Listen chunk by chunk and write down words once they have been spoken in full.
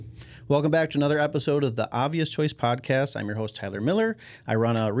Welcome back to another episode of the Obvious Choice Podcast. I'm your host, Tyler Miller. I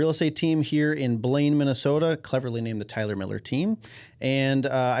run a real estate team here in Blaine, Minnesota, cleverly named the Tyler Miller Team. And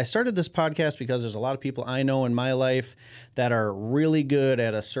I started this podcast because there's a lot of people I know in my life that are really good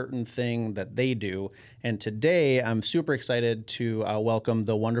at a certain thing that they do. And today, I'm super excited to welcome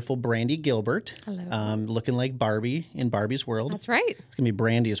the wonderful Brandy Gilbert. Hello. Looking like Barbie in Barbie's world. That's right. It's going to be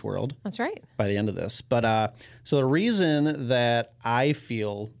Brandy's world. That's right. By the end of this. But so the reason that I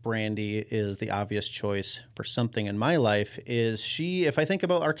feel Brandy is the obvious choice for something in my life is if I think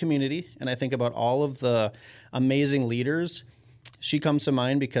about our community and I think about all of the amazing leaders, she comes to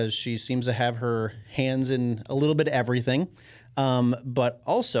mind because she seems to have her hands in a little bit of everything. But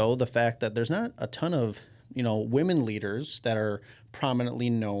also the fact that there's not a ton of, women leaders that are prominently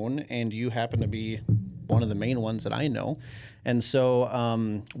known, and you happen to be one of the main ones that I know. And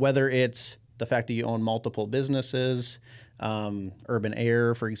so whether it's the fact that you own multiple businesses, Urban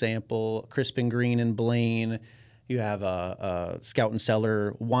Air, for example, Crisp and Green in Blaine, you have a Scot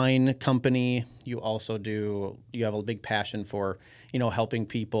Cellar wine company. You also you have a big passion for, helping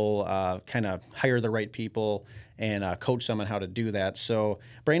people kind of hire the right people and coach them on how to do that. So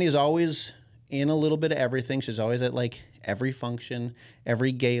Brandy is always in a little bit of everything. She's always at like every function,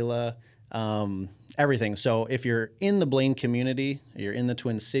 every gala, everything. So if you're in the Blaine community, you're in the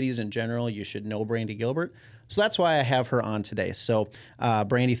Twin Cities in general, you should know Brandy Gilbert. So that's why I have her on today. So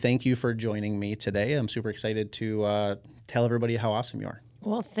Brandy, thank you for joining me today. I'm super excited to tell everybody how awesome you are.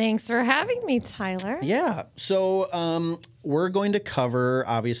 Well, thanks for having me, Tyler. Yeah. So we're going to cover,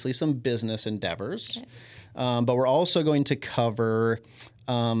 obviously, some business endeavors, okay. But we're also going to cover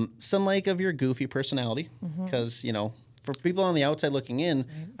some of your goofy personality because, for people on the outside looking in, right.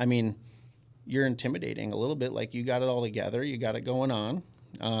 I mean, you're intimidating a little bit. Like you got it all together. You got it going on.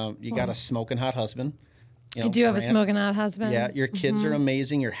 You got a smoking hot husband. I do have a smoking hot husband. Yeah, your kids are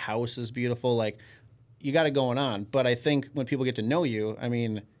amazing. Your house is beautiful. Like, you got it going on. But I think when people get to know you, I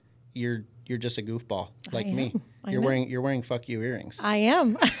mean, you're just a goofball like me. You're wearing fuck you earrings. I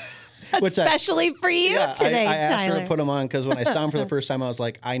am. Especially for you today, I asked Tyler. her to put them on because when I saw them for the first time, I was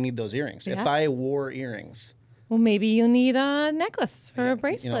like, I need those earrings. Yeah. If I wore earrings. Well, maybe you need a necklace or a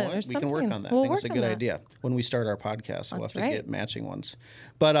bracelet or something. We can work on that. I think it's a good idea. When we start our podcast, we'll have to get matching ones.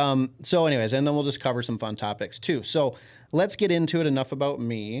 But so anyways, and then we'll just cover some fun topics too. So let's get into it. Enough about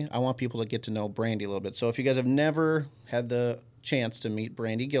me. I want people to get to know Brandy a little bit. So if you guys have never had the chance to meet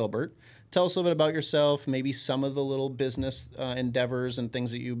Brandy Gilbert, tell us a little bit about yourself, maybe some of the little business endeavors and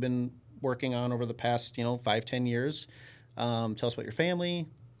things that you've been working on over the past, 5-10 years. Tell us about your family,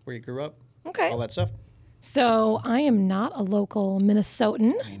 where you grew up, all that stuff. So I am not a local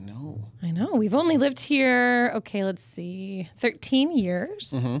Minnesotan. I know. We've only lived here, 13 years.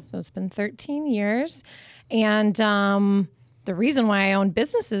 So it's been 13 years. And the reason why I own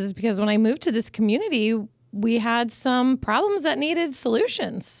businesses is because when I moved to this community, we had some problems that needed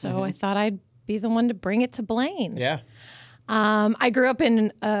solutions. So I thought I'd be the one to bring it to Blaine. Yeah. I grew up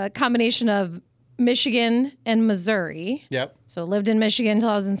in a combination of Michigan and Missouri. Yep. So lived in Michigan until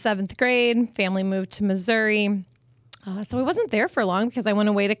I was in 7th grade. Family moved to Missouri. So I wasn't there for long because I went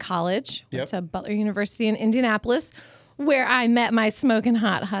away to college. Went to Butler University in Indianapolis, where I met my smoking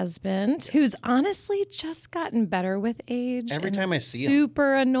hot husband, who's honestly just gotten better with age. Every time I see him.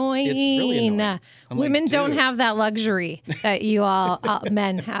 Super annoying. It's really annoying. Women don't have that luxury that you all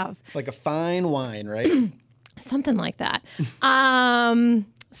men have. Like a fine wine, right? Something like that.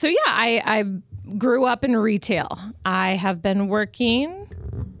 So yeah, I grew up in retail. I have been working.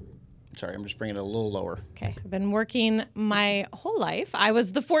 Sorry, I'm just bringing it a little lower. Okay. I've been working my whole life. I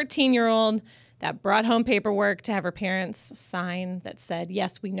was the 14-year-old that brought home paperwork to have her parents sign that said,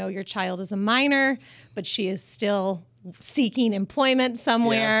 yes, we know your child is a minor, but she is still seeking employment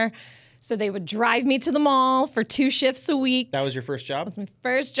somewhere. Yeah. So they would drive me to the mall for 2 shifts a week. That was your first job? That was my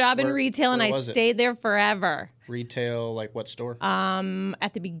first job in retail, and I stayed there forever. Retail, like what store?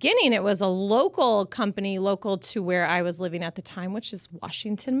 At the beginning, it was a local company, local to where I was living at the time, which is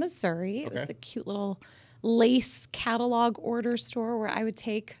Washington, Missouri. It was a cute little lace catalog order store where I would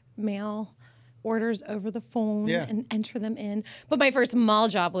take mail orders over the phone and enter them in. But my first mall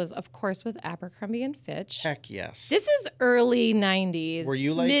job was, of course, with Abercrombie and Fitch. Heck yes. This is early 90s. Were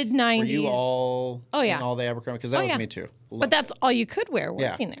you like mid-90s? Were you all in all the Abercrombie? Because that was me too. But that's all you could wear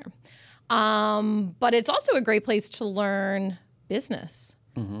working there. But it's also a great place to learn business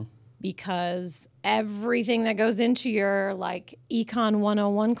because everything that goes into your Econ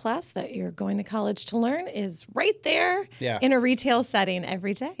 101 class that you're going to college to learn is right there in a retail setting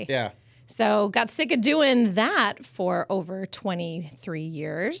every day. Yeah. So got sick of doing that for over 23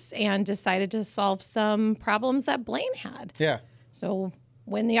 years and decided to solve some problems that Blaine had. Yeah. So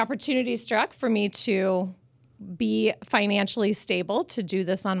when the opportunity struck for me to be financially stable to do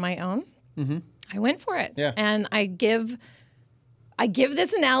this on my own, I went for it. Yeah. And I give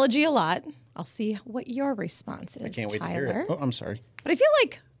this analogy a lot. I'll see what your response is, I can't wait to Tyler. hear it. Oh, I'm sorry. But I feel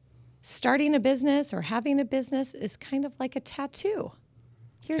like starting a business or having a business is kind of like a tattoo.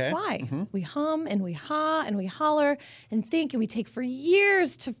 Here's why. We hum and we ha and we holler and think, and we take for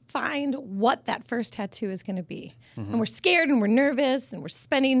years to find what that first tattoo is going to be. And we're scared and we're nervous and we're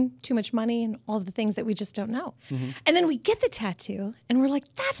spending too much money and all the things that we just don't know. And then we get the tattoo and we're like,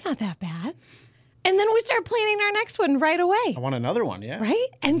 that's not that bad. And then we start planning our next one right away. I want another one, yeah. Right?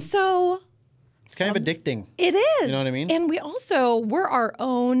 And so It's kind of addicting. it is. You know what I mean? And we're our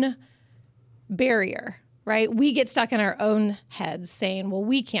own barrier, right? We get stuck in our own heads saying, well,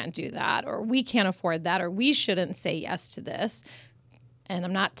 we can't do that, or we can't afford that, or we shouldn't say yes to this. And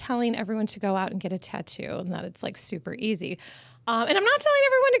I'm not telling everyone to go out and get a tattoo and that it's like super easy. And I'm not telling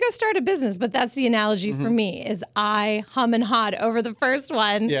everyone to go start a business, but that's the analogy for me is I hum and hawed over the first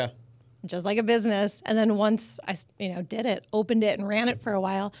one. Yeah. Just like a business. And then once I, did it, opened it and ran it for a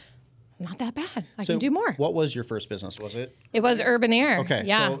while, not that bad. I can do more. What was your first business? Was it? It was Urban Air. Okay.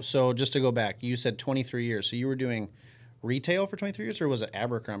 Yeah. So just to go back, you said 23 years. So you were doing retail for 23 years, or was it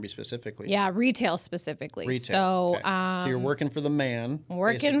Abercrombie specifically? Yeah, retail specifically. Retail. So, Okay. So you're working for the man.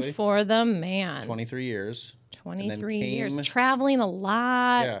 Working basically. for the man. 23 years. 23 years. Traveling a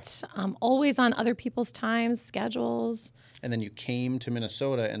lot. Yeah. Always on other people's times, schedules. And then you came to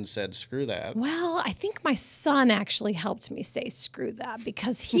Minnesota and said, screw that. Well, I think my son actually helped me say screw that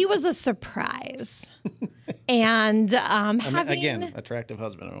because he was a surprise. And again, attractive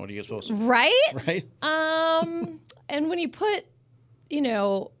husband. What are you supposed to do? Right? Right? And when you put,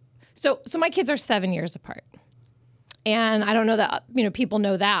 so my kids are 7 years apart. And I don't know that, people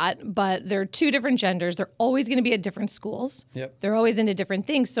know that, but they're two different genders. They're always going to be at different schools. Yep. They're always into different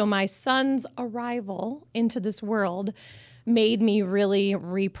things. So my son's arrival into this world made me really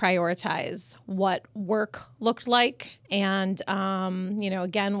reprioritize what work looked like. And,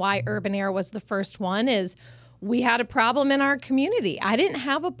 again, why Urban Air was the first one is we had a problem in our community. I didn't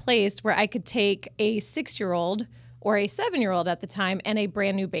have a place where I could take a 6-year-old or a 7-year-old at the time and a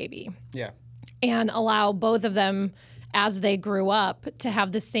brand new baby. Yeah. And allow both of them as they grew up to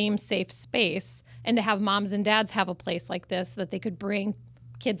have the same safe space and to have moms and dads have a place like this that they could bring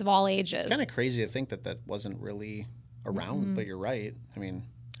kids of all ages. It's kind of crazy to think that wasn't really around, but you're right. I mean,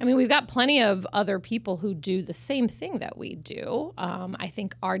 we've got plenty of other people who do the same thing that we do. I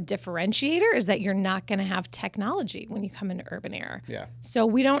think our differentiator is that you're not going to have technology when you come into Urban Air. Yeah. So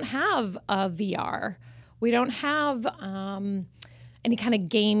we don't have a VR. We don't have any kind of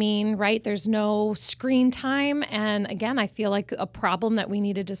gaming, right? There's no screen time. And again, I feel like a problem that we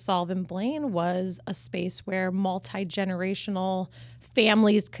needed to solve in Blaine was a space where multi-generational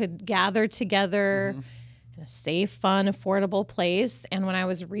families could gather together in a safe, fun, affordable place. And when I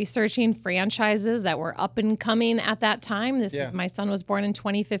was researching franchises that were up and coming at that time, my son was born in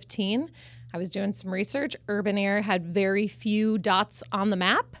 2015. I was doing some research. Urban Air had very few dots on the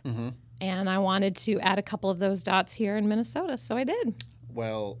map. And I wanted to add a couple of those dots here in Minnesota, so I did.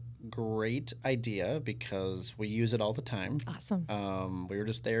 Well, great idea because we use it all the time. Awesome. We were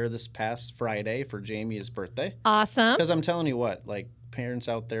just there this past Friday for Jamie's birthday. Awesome. Because I'm telling you what, like parents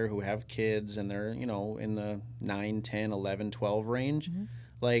out there who have kids and they're, in the 9, 10, 11, 12 range,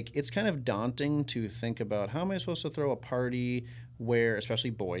 like it's kind of daunting to think about how am I supposed to throw a party where, especially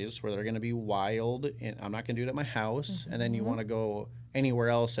boys, where they're going to be wild and I'm not going to do it at my house. And then you want to go anywhere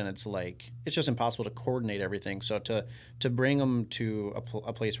else and it's like it's just impossible to coordinate everything. So to bring them to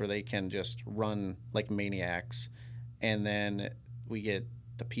a place where they can just run like maniacs, and then we get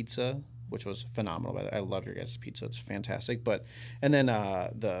the pizza, which was phenomenal. By the way, I love your guys' pizza; it's fantastic. And then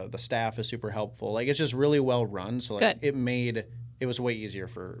the staff is super helpful. Like it's just really well run. So like it was way easier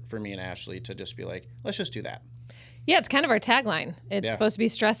for me and Ashley to just be like, let's just do that. Yeah, it's kind of our tagline. It's supposed to be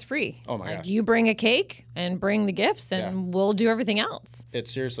stress-free. Oh, my gosh. You bring a cake and bring the gifts, and we'll do everything else.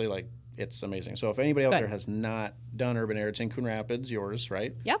 It's seriously, it's amazing. So if anybody out there has not done Urban Air, it's in Coon Rapids, yours,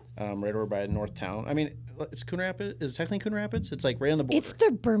 right? Yep. Right over by Northtown. I mean, it's Coon Rapids. Is it technically Coon Rapids? It's like right on the border. It's the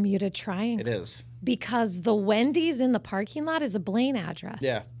Bermuda Triangle. It is. Because the Wendy's in the parking lot is a Blaine address.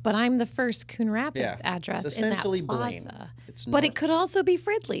 Yeah. But I'm the first Coon Rapids address it's in that essentially plaza. Blaine. It's but it could also be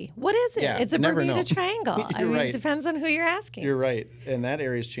Fridley. What is it? Yeah, It's a never Bermuda know. Triangle. You're right. It depends on who you're asking. You're right. And that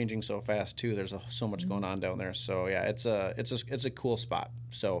area is changing so fast too. There's so much going on down there. So yeah, it's a cool spot.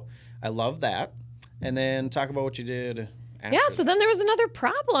 So I love that. And then talk about what you did after so then there was another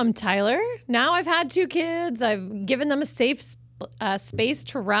problem, Tyler. Now I've had 2 kids. I've given them a safe space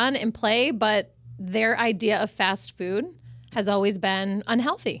to run and play, but their idea of fast food has always been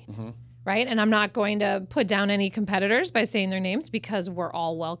unhealthy. Right. And I'm not going to put down any competitors by saying their names because we're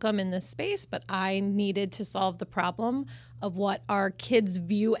all welcome in this space. But I needed to solve the problem of what our kids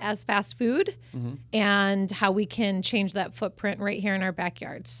view as fast food and how we can change that footprint right here in our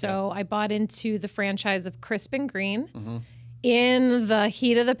backyard. So I bought into the franchise of Crisp and Green. In the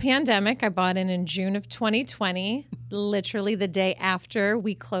heat of the pandemic, I bought in June of 2020, literally the day after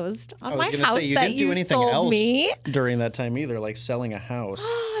we closed on my house that you sold me. During that time either, like selling a house.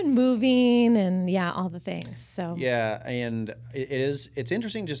 And moving and all the things. So yeah, and it's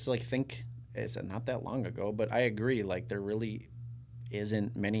interesting just to like think it's not that long ago, but I agree, like there really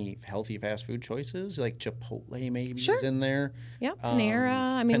isn't many healthy fast food choices. Like Chipotle maybe is in there. Yeah, Panera.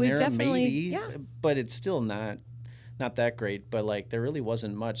 I mean, we definitely maybe, but it's still not that great. But like there really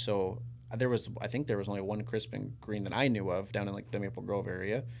wasn't much. So I think there was only one Crisp and Green that I knew of down in like the Maple Grove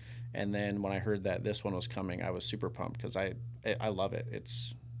area. And then when I heard that this one was coming, I was super pumped because I love it.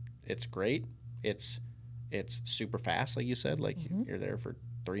 It's great. It's super fast, like you said. Like you're there for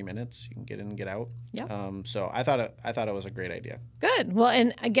 3 minutes, you can get in and get out. Yeah. So I thought it was a great idea. Good. Well,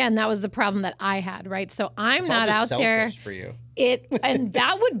 and again, that was the problem that I had, right? So I'm not out there for you. And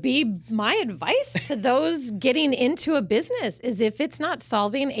that would be my advice to those getting into a business is if it's not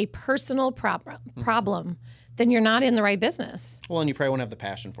solving a personal problem, then you're not in the right business. Well, and you probably won't have the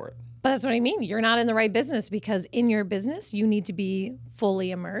passion for it. But that's what I mean. You're not in the right business because in your business, you need to be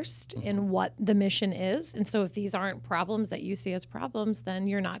fully immersed in what the mission is. And so if these aren't problems that you see as problems, then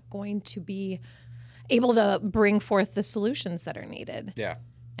you're not going to be able to bring forth the solutions that are needed. Yeah.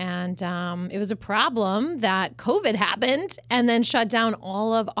 And it was a problem that COVID happened and then shut down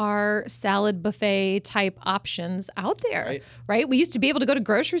all of our salad buffet type options out there, right? We used to be able to go to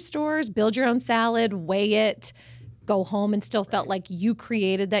grocery stores, build your own salad, weigh it, go home and still felt like you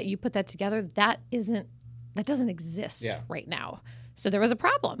created that, you put that together. That doesn't exist right now. So there was a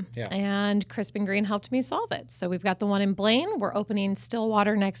problem. Yeah. And Crisp and Green helped me solve it. So we've got the one in Blaine. We're opening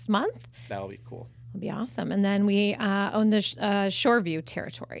Stillwater next month. That'll be cool. It'll be awesome. And then we own the Shoreview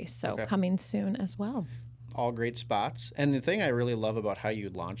territory. So coming soon as well. All great spots. And the thing I really love about how you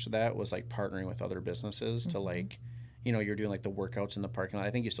launched that was like partnering with other businesses to like, you're doing like the workouts in the parking lot.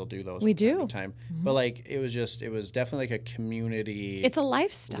 I think you still do those. We do. Time to time. But like, it was definitely like a community. It's a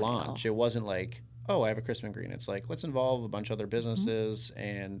lifestyle launch. It wasn't like, oh, I have a Crisp and Green. It's like, let's involve a bunch of other businesses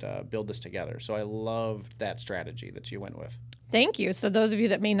and build this together. So I loved that strategy that you went with. Thank you. So those of you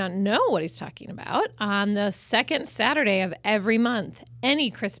that may not know what he's talking about, on the second Saturday of every month,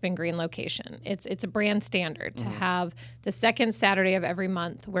 any Crisp and Green location, it's a brand standard to have the second Saturday of every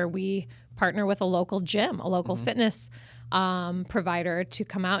month where we partner with a local gym, a local fitness provider to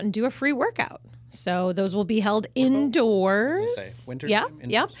come out and do a free workout. So those will be held indoors. Winter time,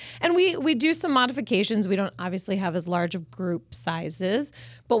 yeah. And we do some modifications. We don't obviously have as large of group sizes,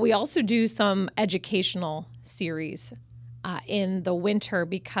 but we also do some educational series in the winter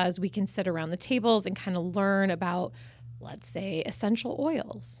because we can sit around the tables and kind of learn about, let's say, essential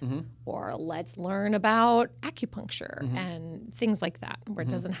oils, or let's learn about acupuncture and things like that, where it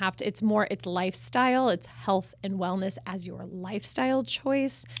doesn't have to, it's lifestyle, it's health and wellness as your lifestyle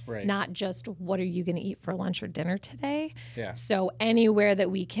choice, not just what are you going to eat for lunch or dinner today. Yeah. So anywhere that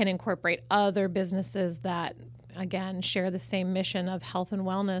we can incorporate other businesses that, again, share the same mission of health and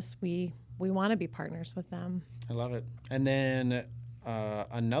wellness, we want to be partners with them. I love it. And then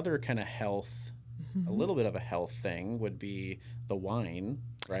another kind of health, a little bit of a health thing would be the wine,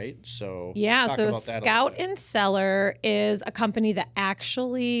 right? So so Scot Cellar is a company that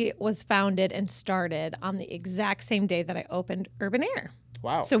actually was founded and started on the exact same day that I opened Urban Air.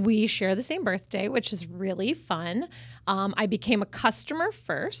 Wow. So we share the same birthday, which is really fun. I became a customer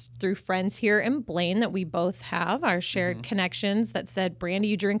first through friends here in Blaine that we both have, our shared connections that said, Brandy,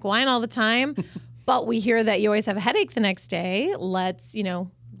 you drink wine all the time, but we hear that you always have a headache the next day. Let's,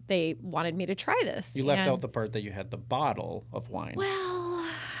 they wanted me to try this. You left out the part that you had the bottle of wine. Well,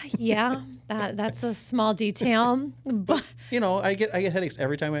 yeah, that's a small detail. But I get headaches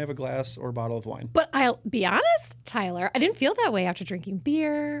every time I have a glass or bottle of wine. But I'll be honest, Tyler, I didn't feel that way after drinking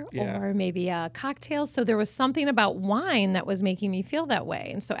beer or maybe a cocktail. So there was something about wine that was making me feel that way.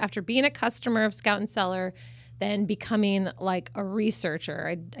 And so after being a customer of Scot Cellar, then becoming like a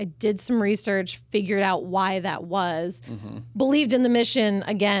researcher. I did some research, figured out why that was, believed in the mission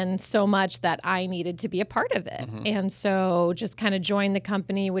again so much that I needed to be a part of it. And so just kind of joined the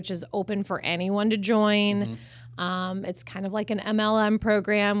company, which is open for anyone to join. It's kind of like an MLM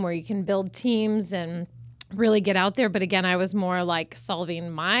program where you can build teams and really get out there. But again, I was more like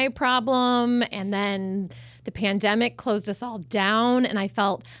solving my problem. And then the pandemic closed us all down. And I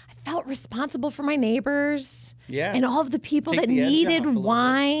felt felt responsible for my neighbors and all of the people Take that the edge needed off a little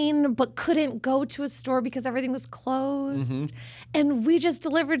wine but couldn't go to a store because everything was closed. And we just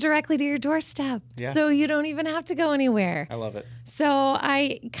delivered directly to your doorstep. Yeah. So you don't even have to go anywhere. I love it. So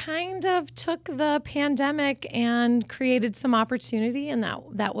I kind of took the pandemic and created some opportunity, and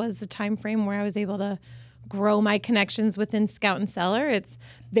that was a time frame where I was able to grow my connections within Scot Cellar. It's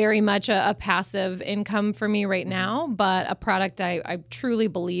very much a passive income for me right now, but a product I truly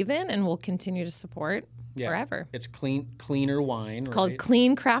believe in and will continue to support forever. It's cleaner wine. It's called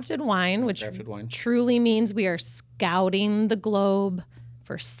Clean Crafted Wine, which truly means we are scouting the globe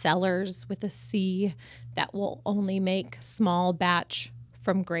for cellars with a C that will only make small batch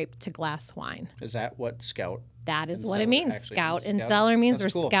from grape to glass wine. Is that what Scot? That is what it means. Scout and Scouting. Cellar means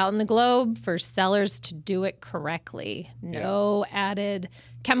That's we're cool. scouting the globe for cellars to do it correctly. No added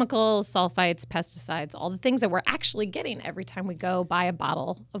chemicals, sulfites, pesticides, all the things that we're actually getting every time we go buy a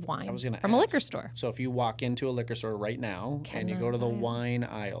bottle of wine from a liquor store. So if you walk into a liquor store right now and you go to the wine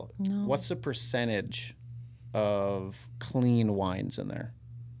aisle, what's the percentage of clean wines in there?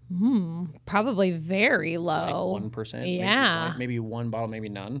 Probably very low. Like 1%? Yeah. Maybe one bottle, maybe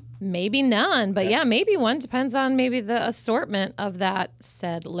none. Maybe none, but maybe one. Depends on maybe the assortment of that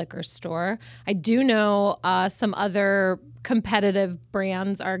said liquor store. I do know some other competitive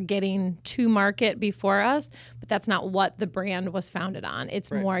brands are getting to market before us, but that's not what the brand was founded on.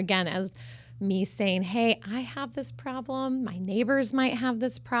 It's more, again, as me saying, hey, I have this problem. My neighbors might have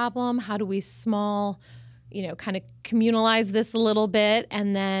this problem. How do we kind of communalize this a little bit,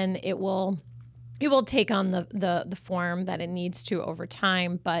 and then it will take on the form that it needs to over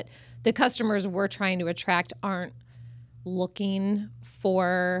time. But the customers we're trying to attract aren't looking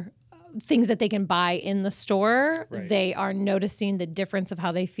for things that they can buy in the store. Right. They are noticing the difference of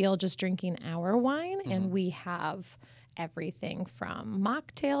how they feel just drinking our wine, and we have everything from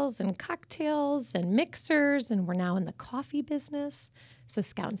mocktails and cocktails and mixers, and we're now in the coffee business. So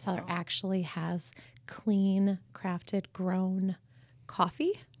Scot Cellar actually has clean, crafted, grown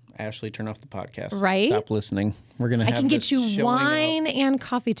coffee. Ashley, turn off the podcast. Right? Stop listening. We're going to have I can get this you showing wine up. and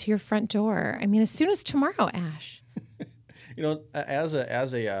coffee to your front door. I mean, as soon as tomorrow, Ash. You know, as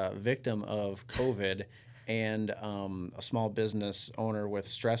a victim of COVID and a small business owner with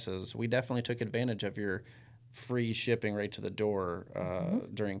stresses, we definitely took advantage of your free shipping right to the door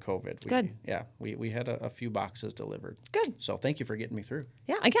during COVID. Good. Yeah, we had a few boxes delivered. Good. So thank you for getting me through.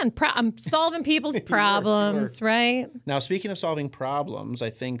 Yeah, again, I'm solving people's problems, right? Now, speaking of solving problems, I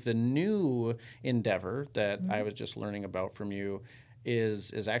think the new endeavor that I was just learning about from you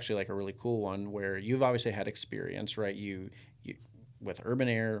is actually like a really cool one, where you've obviously had experience, right? You with Urban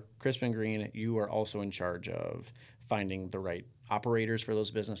Air, Crisp and Green, you are also in charge of finding the right operators for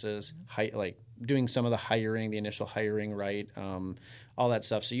those businesses, like doing some of the hiring, the initial hiring, right? All that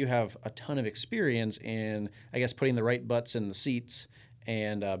stuff. So you have a ton of experience in, I guess, putting the right butts in the seats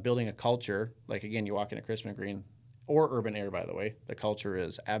and building a culture. Like, again, you walk into Crisp and Green or Urban Air, by the way, the culture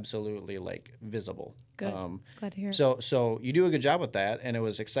is absolutely like visible. Good. Glad to hear. So you do a good job with that, and it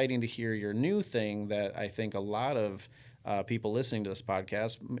was exciting to hear your new thing that I think a lot of people listening to this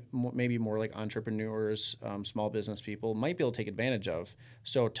podcast, maybe more like entrepreneurs, small business people, might be able to take advantage of.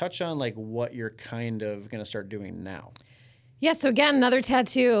 So touch on like what you're kind of going to start doing now. Yeah, so again, another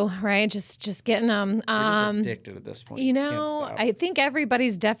tattoo, right? Just getting them. You're just addicted at this point. You Can't know, stop. I think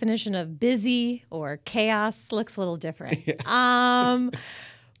everybody's definition of busy or chaos looks a little different.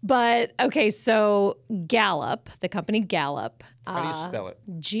 But okay, so Gallup, the company Gallup. How do you spell it?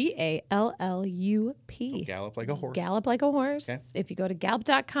 Gallup. Oh, gallop like a horse. Gallop like a horse. Okay. If you go to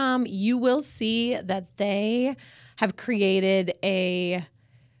gallup.com, you will see that they have created a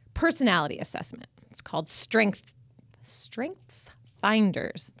personality assessment. It's called Strengths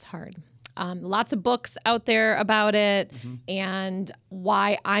Finders. It's hard. Lots of books out there about it. And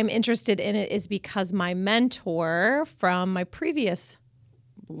why I'm interested in it is because my mentor from my previous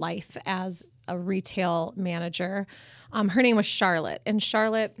life as a retail manager, her name was Charlotte. And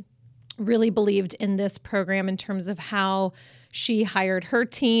Charlotte really believed in this program in terms of how she hired her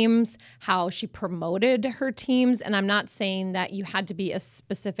teams, how she promoted her teams. And I'm not saying that you had to be a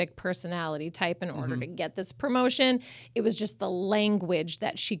specific personality type in order to get this promotion. It was just the language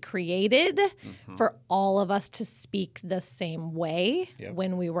that she created for all of us to speak the same way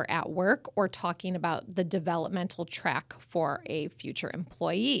when we were at work or talking about the developmental track for a future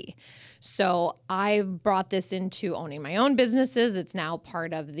employee. So I've brought this into owning my own businesses. It's now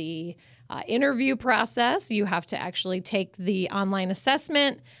part of the interview process. You have to actually take the online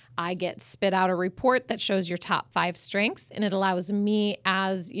assessment. I get spit out a report that shows your top 5 strengths, and it allows me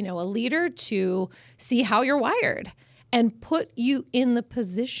as, a leader to see how you're wired. and put you in the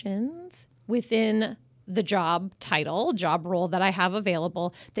positions within the job title, job role that I have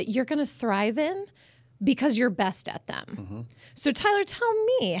available that you're going to thrive in because you're best at them. Mm-hmm. So Tyler, tell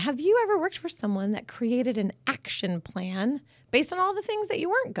me, have you ever worked for someone that created an action plan based on all the things that you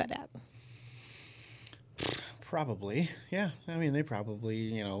weren't good at? Probably, yeah. I mean, they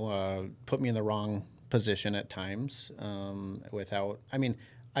probably, put me in the wrong position at times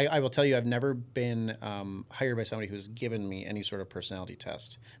I will tell you, I've never been hired by somebody who's given me any sort of personality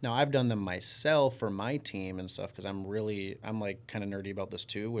test. Now, I've done them myself for my team and stuff because I'm like kind of nerdy about this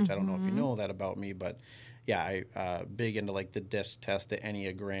too, which I don't know if you know that about me, but yeah, I big into like the DISC test, the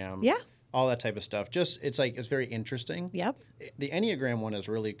Enneagram, all that type of stuff. Just it's very interesting. Yep. The Enneagram one is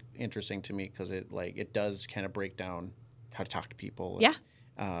really interesting to me because it does kind of break down how to talk to people. Yeah.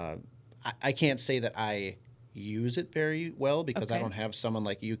 I can't say that I use it very well because I don't have someone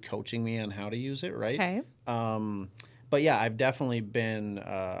like you coaching me on how to use it, right? Okay. But yeah, I've definitely been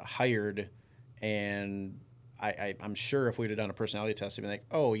hired, and I'm sure if we'd have done a personality test, it'd be like,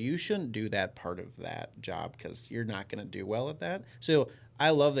 oh, you shouldn't do that part of that job because you're not going to do well at that. So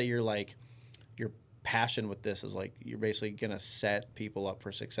I love that you're like, your passion with this is like you're basically going to set people up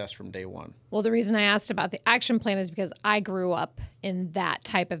for success from day one. Well, the reason I asked about the action plan is because I grew up in that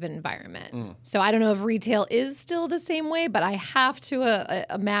type of environment. So I don't know if retail is still the same way, but I have to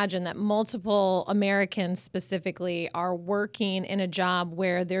imagine that multiple Americans specifically are working in a job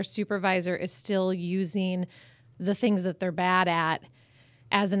where their supervisor is still using the things that they're bad at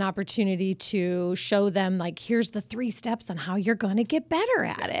as an opportunity to show them, like, here's the 3 steps on how you're going to get better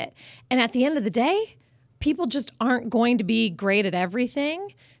at it. And at the end of the day, people just aren't going to be great at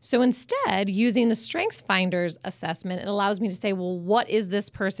everything. So instead, using the Strengths Finders assessment, it allows me to say, well, what is this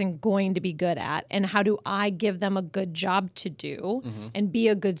person going to be good at? And how do I give them a good job to do and be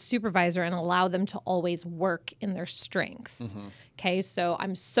a good supervisor and allow them to always work in their strengths? Okay, so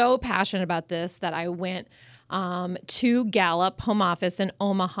I'm so passionate about this that I went to Gallup home office in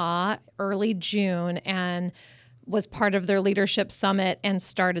Omaha early June and was part of their leadership summit and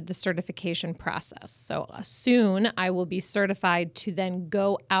started the certification process. So soon I will be certified to then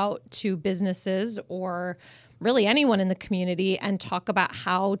go out to businesses or really anyone in the community and talk about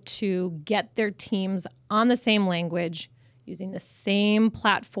how to get their teams on the same language, using the same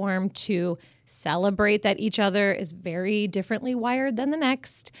platform to celebrate that each other is very differently wired than the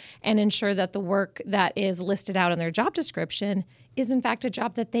next, and ensure that the work that is listed out in their job description is in fact a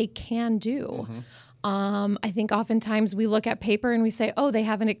job that they can do. I think oftentimes we look at paper and we say, oh, they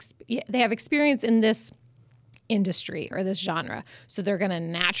have experience in this industry or this genre, so they're going to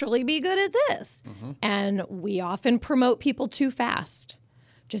naturally be good at this. And we often promote people too fast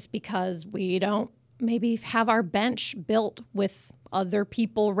just because we don't maybe have our bench built with other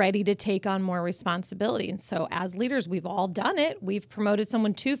people ready to take on more responsibility. And so as leaders, we've all done it. We've promoted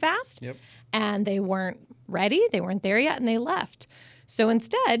someone too fast and they weren't ready. They weren't there yet and they left. So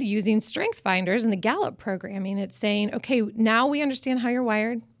instead, using Strength Finders and the Gallup programming, it's saying, okay, now we understand how you're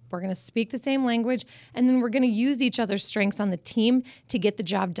wired. We're going to speak the same language, and then we're going to use each other's strengths on the team to get the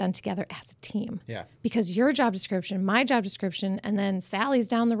job done together as a team. Yeah. Because your job description, my job description, and then Sally's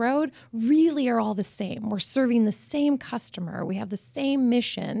down the road really are all the same. We're serving the same customer. We have the same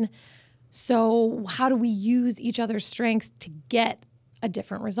mission. So how do we use each other's strengths to get a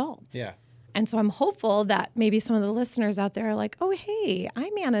different result? Yeah. And so I'm hopeful that maybe some of the listeners out there are like, oh, hey, I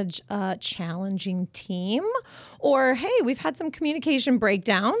manage a challenging team. Or, hey, we've had some communication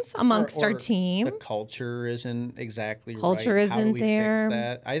breakdowns amongst our team. The culture isn't exactly right. Culture isn't How do we there. fix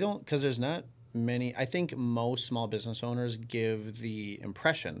that? I don't, because there's not many. I think most small business owners give the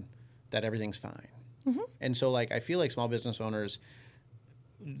impression that everything's fine. And so, like, I feel like small business owners,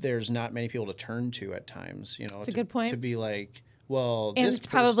 there's not many people to turn to at times. That's a good point. To be like, well, and it's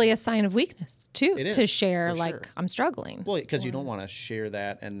probably a sign of weakness too, to share like, sure. I'm struggling. Well, because you don't want to share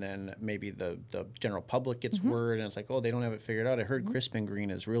that, and then maybe the general public gets word, and it's like, oh, they don't have it figured out. I heard Crisp and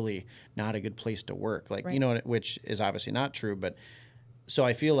Green is really not a good place to work, like which is obviously not true. But so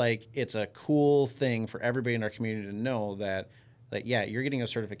I feel like it's a cool thing for everybody in our community to know that, like, yeah, you're getting a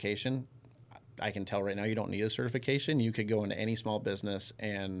certification. I can tell right now you don't need a certification. You could go into any small business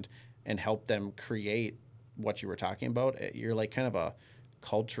and help them create what you were talking about. You're like kind of a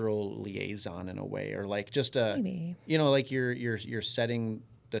cultural liaison in a way, or like just Maybe. Like you're setting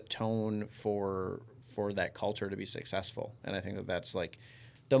the tone for that culture to be successful. And I think that that's like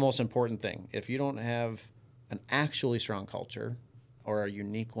the most important thing. If you don't have an actually strong culture or a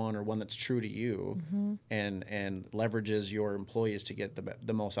unique one, or one that's true to you and leverages your employees to get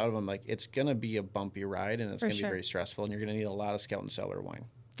the most out of them, like, it's going to be a bumpy ride, and it's going to be very stressful, and you're going to need a lot of Scot Cellar wine.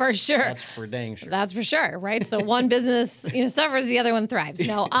 For sure. That's for dang sure. That's for sure, right? So one business, suffers, the other one thrives.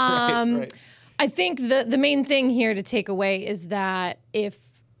 No, right. I think the main thing here to take away is that if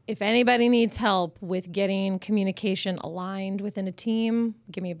anybody needs help with getting communication aligned within a team,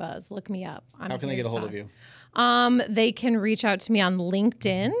 give me a buzz. Look me up. How can they get a hold of you? They can reach out to me on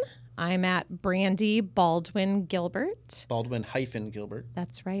LinkedIn. I'm at Brandy Baldwin Gilbert. Baldwin-Gilbert.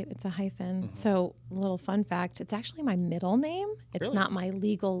 That's right. It's a hyphen. So, a little fun fact, it's actually my middle name. It's Really? not my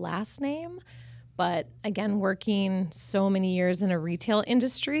legal last name. But again, working so many years in a retail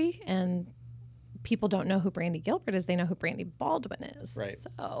industry, and people don't know who Brandy Gilbert is, they know who Brandy Baldwin is. Right. So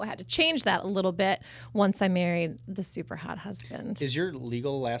I had to change that a little bit once I married the super hot husband. Is your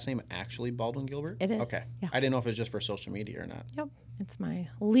legal last name actually Baldwin Gilbert? It is. Okay. Yeah. I didn't know if it was just for social media or not. Yep. It's my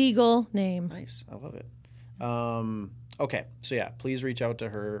legal name. Nice. I love it. Okay. So yeah, please reach out to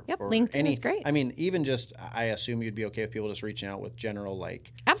her. Yep. For LinkedIn is great. I mean, even just, I assume you'd be okay with people just reaching out with general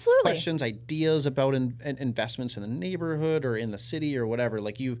Absolutely. questions, ideas about investments in the neighborhood or in the city or whatever.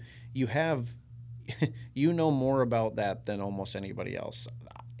 Like you have, you know more about that than almost anybody else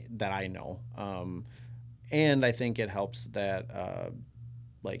that I know. And I think it helps that,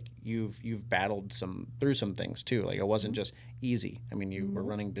 like you've battled through some things too. Like it wasn't just easy. I mean, you were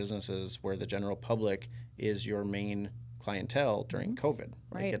running businesses where the general public is your main clientele during COVID.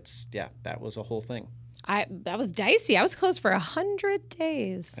 Right. Like that was a whole thing. That was dicey. I was closed for 100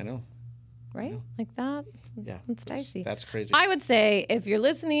 days. I know. Right? Like that. Yeah. It's dicey. That's crazy. I would say if you're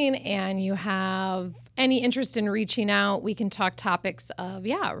listening and you have any interest in reaching out, we can talk topics of,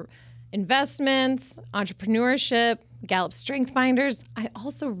 investments, entrepreneurship, Gallup Strength Finders. I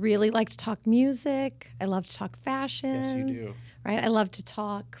also really like to talk music. I love to talk fashion. Yes, you do. Right? I love to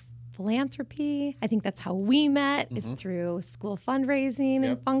talk philanthropy. I think that's how we met, is through school fundraising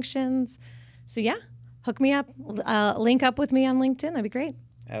and functions. So hook me up, link up with me on LinkedIn. That'd be great.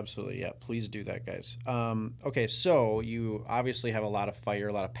 Absolutely. Yeah. Please do that, guys. Okay. So you obviously have a lot of fire,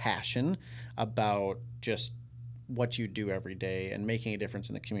 a lot of passion about just what you do every day and making a difference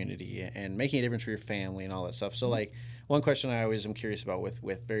in the community and making a difference for your family and all that stuff. So like one question I always am curious about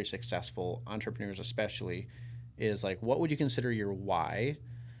with very successful entrepreneurs, especially, is like, what would you consider your why?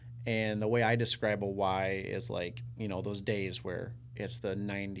 And the way I describe a why is like, those days where it's the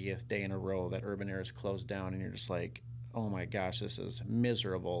 90th day in a row that urban air is closed down and you're just like, oh my gosh, this is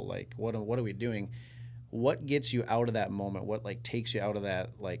miserable. Like, what are we doing? What gets you out of that moment? What like takes you out of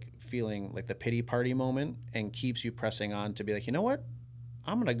that like feeling like the pity party moment and keeps you pressing on to be like, you know what?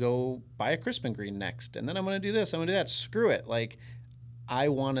 I'm going to go buy a Crispin Green next. And then I'm going to do this. I'm going to do that. Screw it. Like, I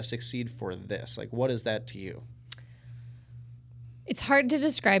want to succeed for this. Like, what is that to you? It's hard to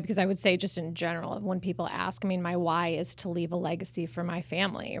describe because I would say just in general, when people ask, my why is to leave a legacy for my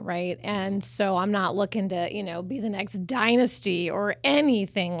family, right? And so I'm not looking to, be the next dynasty or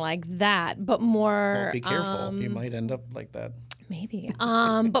anything like that, but more... Well, be careful. You might end up like that. Maybe.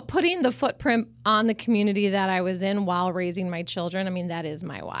 But putting the footprint on the community that I was in while raising my children, that is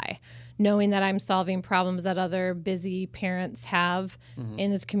my why. Knowing that I'm solving problems that other busy parents have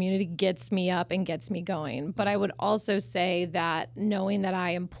in this community gets me up and gets me going. But I would also say that knowing that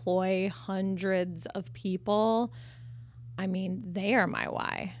I employ hundreds of people, they are my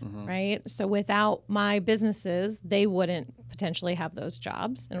why, right? So without my businesses, they wouldn't potentially have those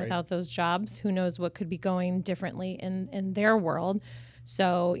jobs. And without those jobs, who knows what could be going differently in their world.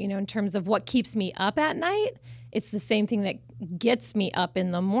 So, in terms of what keeps me up at night, it's the same thing that gets me up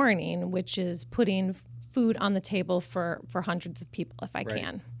in the morning, which is putting food on the table for hundreds of people if I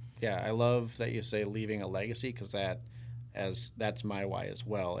can. Yeah, I love that you say leaving a legacy because that's my why as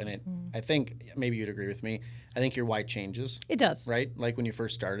well. And I think maybe you'd agree with me. I think your why changes. It does. Right? Like when you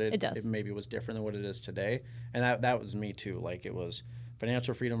first started, it does. It maybe was different than what it is today. And that was me too. Like it was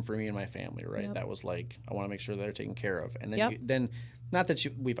financial freedom for me and my family, right? Yep. That was like, I want to make sure they're taken care of. And then, then not that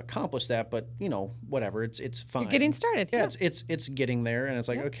we've accomplished that, but whatever, it's fine. You're getting started. Yeah, it's getting there. And it's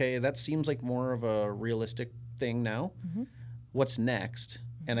like, okay, that seems like more of a realistic thing now. What's next?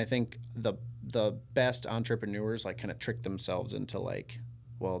 And I think the best entrepreneurs like kind of trick themselves into like,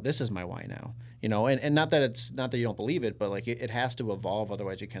 well, this is my why now, and not that you don't believe it, but like it has to evolve.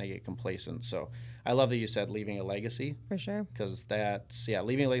 Otherwise you kind of get complacent. So I love that you said leaving a legacy. For sure. Because that's,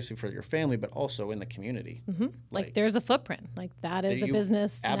 leaving a legacy for your family, but also in the community. Like there's a footprint. Like that is a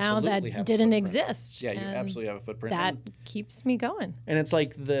business now that didn't exist. Yeah, you absolutely have a footprint. That keeps me going. And it's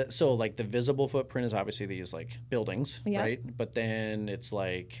like the visible footprint is obviously these like buildings, right? But then it's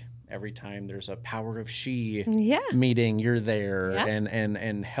like every time there's a Power of She meeting, you're there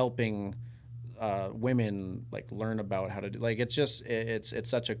and helping women like learn about how to do, like, it's just, it's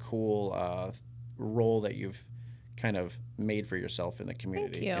such a cool role that you've kind of made for yourself in the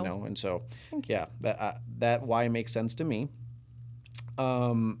community. Thank you. Know, and so yeah, that why makes sense to me.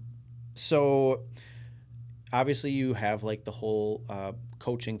 So obviously you have like the whole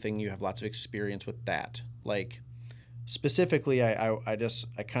coaching thing. You have lots of experience with that. Like specifically, I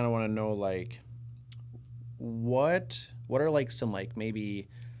kind of want to know like what are like some like maybe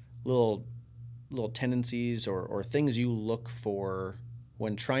little tendencies or things you look for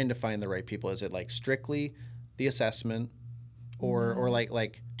when trying to find the right people. Is it like strictly the assessment, or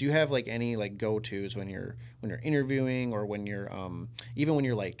like do you have like any like go-tos when you're interviewing, or when you're even when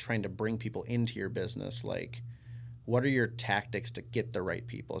you're like trying to bring people into your business? Like, what are your tactics to get the right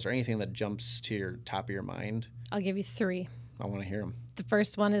people? Is there anything that jumps to your top of your mind? I'll give you 3. I want to hear them. The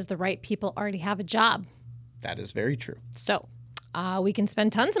first one is the right people already have a job. That is very true. So we can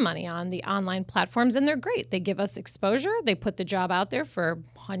spend tons of money on the online platforms, and they're great. They give us exposure. They put the job out there for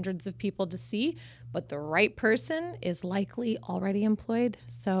hundreds of people to see, but the right person is likely already employed.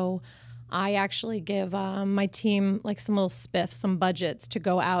 So I actually give my team like some little spiffs, some budgets to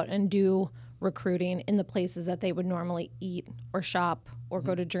go out and do recruiting in the places that they would normally eat or shop or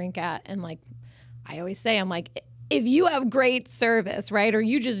go to drink at. And like I always say, I'm like, if you have great service, right, or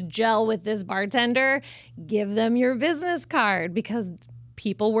you just gel with this bartender, give them your business card, because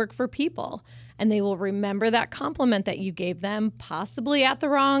people work for people, and they will remember that compliment that you gave them, possibly at the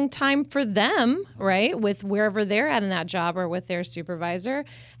wrong time for them, right, with wherever they're at in that job or with their supervisor.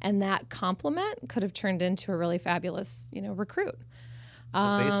 And that compliment could have turned into a really fabulous, recruit.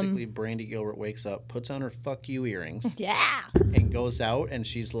 So basically, Brandy Gilbert wakes up, puts on her fuck you earrings, Yeah, and goes out, and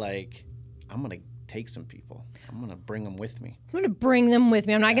she's like, I'm going to take some people. I'm going to bring them with me. I'm going to bring them with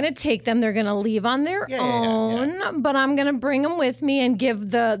me. I'm not going to take them. They're going to leave on their own, but I'm going to bring them with me and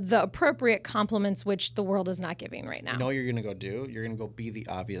give the appropriate compliments, which the world is not giving right now. You know what you're going to go do? You're going to go be the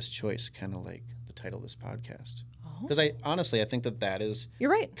obvious choice, kind of like the title of this podcast. Because I think that is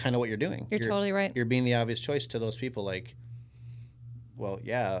You're right. kind of what you're doing. You're totally right. You're being the obvious choice to those people, like, well,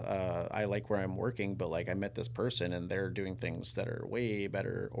 yeah, I like where I'm working, but like I met this person and they're doing things that are way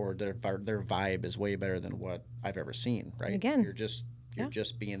better, or their vibe is way better than what I've ever seen, right? And again, you're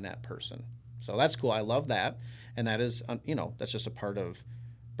just being that person. So that's cool. I love that. And that is, that's just a part of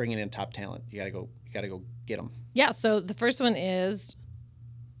bringing in top talent. You got to go get them. Yeah. So the first one is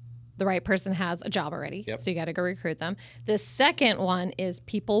the right person has a job already. Yep. So you got to go recruit them. The second one is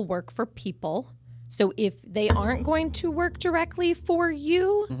people work for people. So if they aren't going to work directly for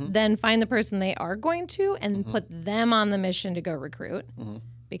you, then find the person they are going to and put them on the mission to go recruit,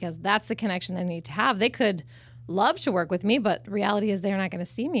 because that's the connection they need to have. They could love to work with me, but the reality is they're not going to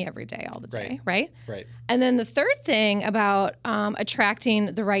see me every day all the day, right? Right. And then the third thing about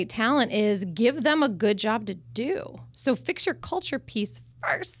attracting the right talent is give them a good job to do. So fix your culture piece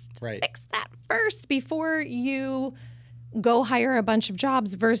first. Right. Fix that first before you go hire a bunch of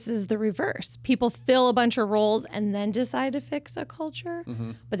jobs, versus the reverse. People fill a bunch of roles and then decide to fix a culture,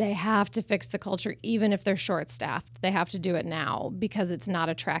 but they have to fix the culture even if they're short-staffed. They have to do it now, because it's not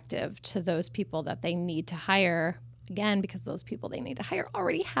attractive to those people that they need to hire. Again, because those people they need to hire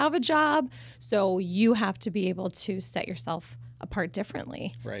already have a job. So you have to be able to set yourself apart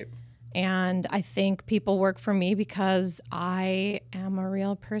differently. Right. And I think people work for me because I am a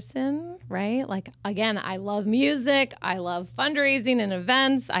real person, right? Like, again, I love music. I love fundraising and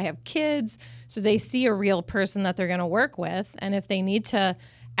events. I have kids. So they see a real person that they're going to work with. And if they need to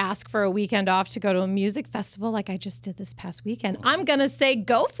ask for a weekend off to go to a music festival like I just did this past weekend, I'm going to say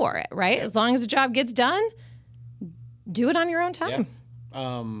go for it, right? As long as the job gets done, do it on your own time.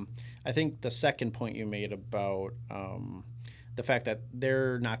 Yeah. I think the second point you made about the fact that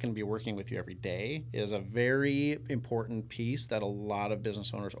they're not going to be working with you every day is a very important piece that a lot of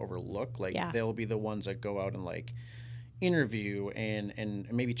business owners overlook. Like they'll be the ones that go out and like interview and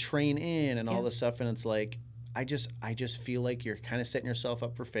maybe train in and all this stuff. And it's like, I just feel like you're kind of setting yourself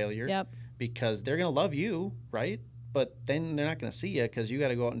up for failure because they're going to love you. Right. But then they're not going to see you because you got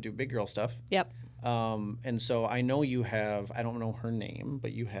to go out and do big girl stuff. Yep. And so I know you have, I don't know her name,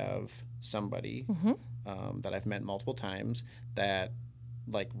 but you have somebody that I've met multiple times that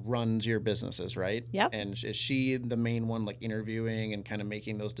like runs your businesses, right? Yep. And is she the main one like interviewing and kind of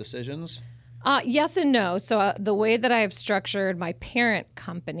making those decisions? Yes and no. So the way that I have structured my parent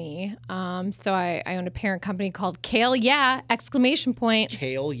company, so I own a parent company called Kale Yeah! Exclamation point.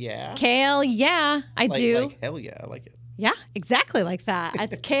 Kale Yeah. Kale Yeah! I do. Like hell yeah, I like it. Yeah, exactly like that.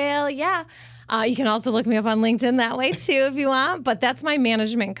 It's Kale Yeah! You can also look me up on LinkedIn that way too if you want. But that's my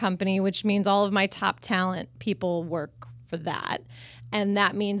management company, which means all of my top talent people work for that. And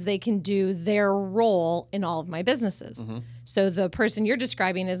that means they can do their role in all of my businesses. So the person you're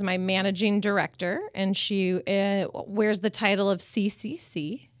describing is my managing director, and she wears the title of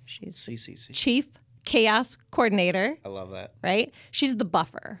CCC. She's CCC. Chief Chaos Coordinator. I love that. Right? She's the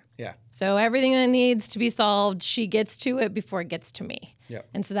buffer. Yeah. So everything that needs to be solved, she gets to it before it gets to me. Yep.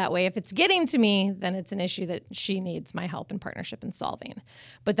 And so that way, if it's getting to me, then it's an issue that she needs my help and partnership in solving.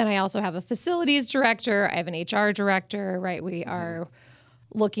 But then I also have a facilities director. I have an HR director, right? We are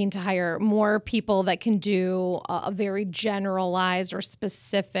looking to hire more people that can do a very generalized or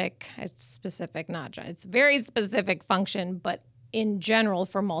specific, it's very specific function, but in general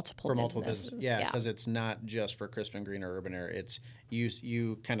for multiple businesses. Yeah, because it's not just for Crisp and Green or Urban Air. It's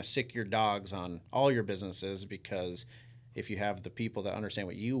you kind of sick your dogs on all your businesses, because if you have the people that understand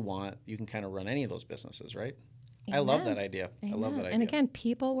what you want, you can kind of run any of those businesses, right? Amen. I love that idea. Amen. I love that idea. And again,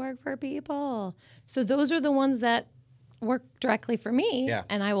 people work for people. So those are the ones that work directly for me,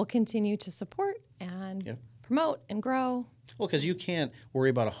 and I will continue to support and promote and grow. Well, because you can't worry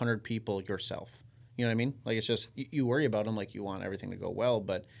about 100 people yourself. You know what I mean? Like, it's just, you worry about them like you want everything to go well,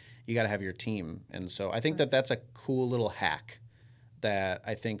 but you got to have your team. And so I think that's a cool little hack that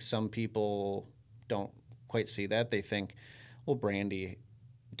I think some people don't quite see that. They think, well, Brandy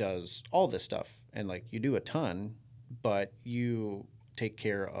does all this stuff, and like, you do a ton, but you take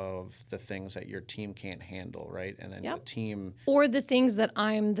care of the things that your team can't handle, right? And then the team... Or the things that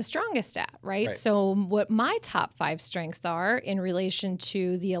I'm the strongest at, right? So what my top 5 strengths are in relation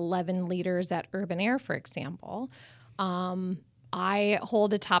to the 11 leaders at Urban Air, for example, I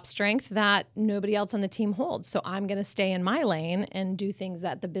hold a top strength that nobody else on the team holds. So I'm going to stay in my lane and do things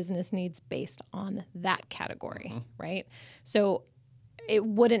that the business needs based on that category, right? So it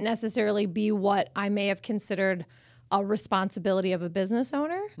wouldn't necessarily be what I may have considered a responsibility of a business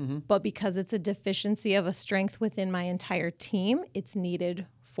owner, but because it's a deficiency of a strength within my entire team, it's needed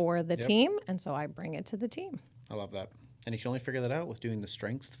for the team, and so I bring it to the team. I love that. And you can only figure that out with doing the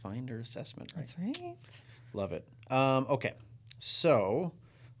Strengths Finder assessment, right? That's right. Love it. Okay, so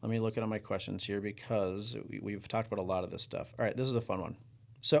let me look at all my questions here, because we've talked about a lot of this stuff. All right, this is a fun one.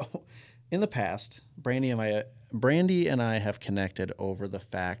 So in the past, Brandy and I have connected over the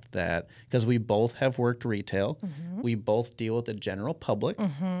fact that, because we both have worked retail, we both deal with the general public,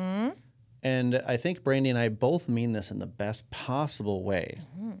 and I think Brandy and I both mean this in the best possible way,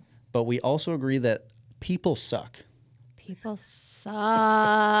 but we also agree that people suck. People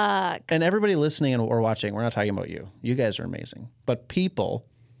suck. And everybody listening or watching, we're not talking about you. You guys are amazing, but people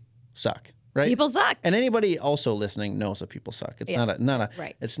suck. Right? People suck. And anybody also listening knows that people suck. It's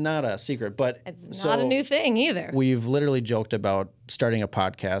it's not a secret, but it's not a new thing either. We've literally joked about starting a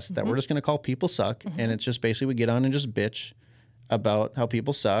podcast that we're just going to call People Suck, and it's just basically we get on and just bitch about how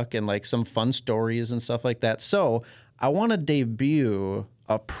people suck and like some fun stories and stuff like that. So I want to debut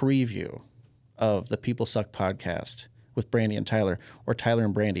a preview of the People Suck podcast with Brandy and Tyler, or Tyler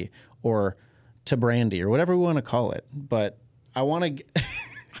and Brandy, or to Brandy, or whatever we want to call it. But I want to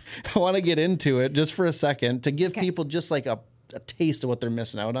I want to get into it just for a second to give people just like a taste of what they're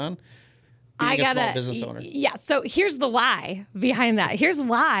missing out on. Being a small business owner. Yeah. So here's the why behind that. Here's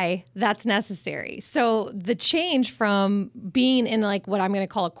why that's necessary. So the change from being in like what I'm going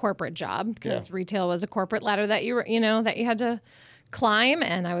to call a corporate job, because retail was a corporate ladder that that you had to climb,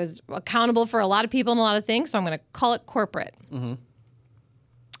 and I was accountable for a lot of people and a lot of things. So I'm going to call it corporate.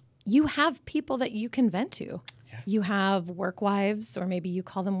 You have people that you can vent to. You have work wives, or maybe you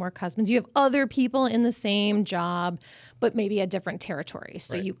call them work husbands. You have other people in the same job, but maybe a different territory.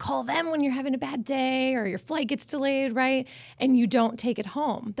 So you call them when you're having a bad day or your flight gets delayed, right? And you don't take it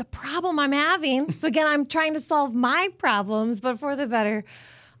home. The problem I'm having, so again, I'm trying to solve my problems, but for the better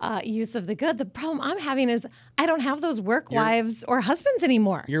use of the good. The problem I'm having is I don't have those work wives or husbands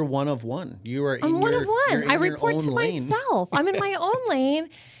anymore. You're one of one. I'm one of one. I report to myself. I'm in my own lane.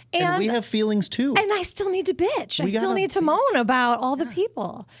 And we have feelings too. And I still need to bitch. I still need to moan about all the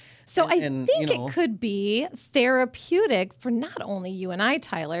people. So I think it could be therapeutic for not only you and I,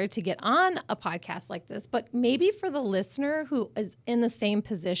 Tyler, to get on a podcast like this, but maybe for the listener who is in the same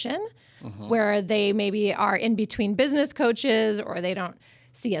position where they maybe are in between business coaches, or they don't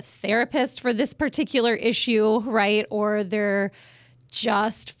see a therapist for this particular issue, right? Or they're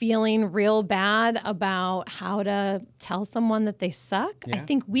just feeling real bad about how to tell someone that they suck. I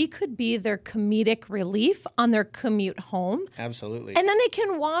think we could be their comedic relief on their commute home. Absolutely. And then they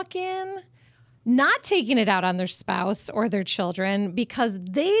can walk in not taking it out on their spouse or their children because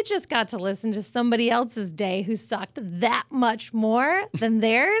they just got to listen to somebody else's day who sucked that much more than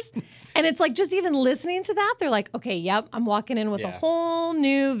theirs. And it's like just even listening to that, they're like, okay, yep, I'm walking in with a whole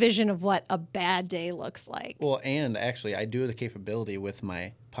new vision of what a bad day looks like. Well, and actually, I do have the capability with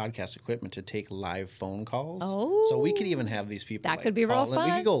my podcast equipment to take live phone calls. Oh. So we could even have these people That could be real fun.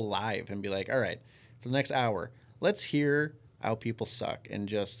 We could go live and be like, all right, for the next hour, let's hear how people suck and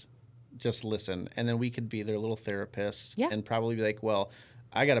just listen. And then we could be their little therapists and probably be like, well,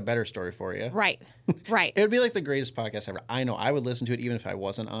 I got a better story for you. Right. Right. It would be like the greatest podcast ever. I know I would listen to it even if I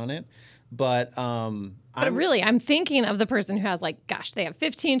wasn't on it. But I'm thinking of the person who has like, gosh, they have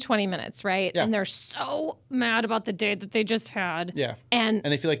 15, 20 minutes, right? Yeah. And they're so mad about the day that they just had. Yeah. And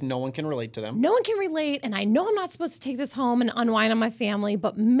they feel like no one can relate to them. No one can relate. And I know I'm not supposed to take this home and unwind on my family.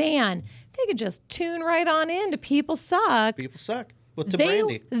 But man, they could just tune right on in to People Suck. People Suck. Well, to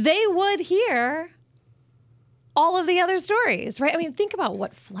Brandy. They would hear all of the other stories, right? I mean, think about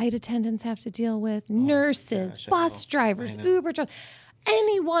what flight attendants have to deal with, nurses, bus drivers, Uber drivers.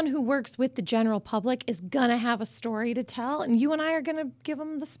 Anyone who works with the general public is going to have a story to tell, and you and I are going to give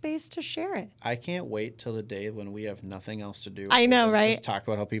them the space to share it. I can't wait till the day when we have nothing else to do. I know, right? Just talk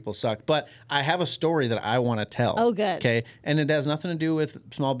about how people suck. But I have a story that I want to tell. Oh, good. Okay? And it has nothing to do with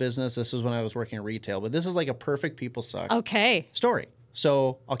small business. This was when I was working in retail, but this is like a perfect people suck story.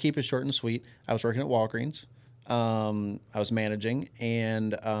 So I'll keep it short and sweet. I was working at Walgreens. I was managing,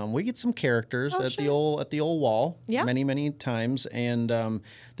 and we get some characters at the old wall many times. And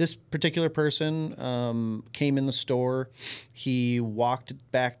this particular person came in the store. He walked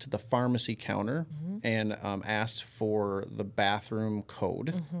back to the pharmacy counter and asked for the bathroom code.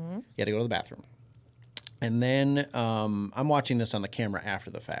 He had to go to the bathroom. And then I'm watching this on the camera after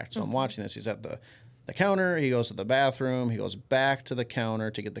the fact. So I'm watching this. He's at the counter. He goes to the bathroom. He goes back to the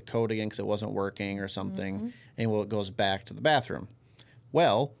counter to get the code again because it wasn't working or something. And it goes back to the bathroom.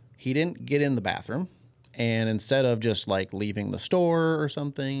 Well, he didn't get in the bathroom. And instead of just like leaving the store or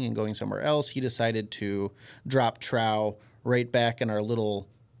something and going somewhere else, he decided to drop trow right back in our little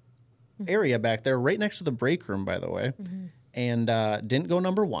area back there, right next to the break room, by the way. And didn't go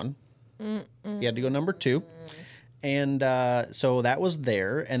number one. He had to go number two. And so that was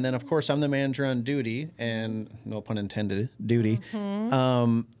there. And then, of course, I'm the manager on duty, and no pun intended, duty.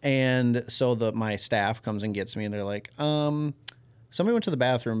 And so my staff comes and gets me, and they're like, somebody went to the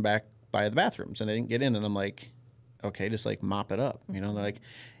bathroom back by the bathrooms, and they didn't get in. And I'm like, okay, just like mop it up. You know, they're like,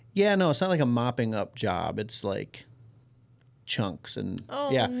 yeah, no, it's not like a mopping up job. It's like chunks. And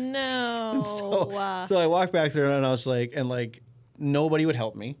no. And so I walked back there, and I was like, nobody would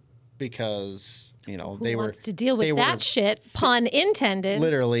help me because... You know, Who wants to deal with that shit, pun intended.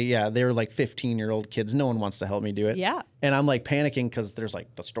 Literally, yeah. They were like 15-year-old kids. No one wants to help me do it. Yeah. And I'm like panicking because there's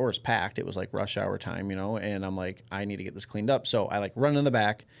like the store's packed. It was like rush hour time, you know, and I'm like, I need to get this cleaned up. So I like run in the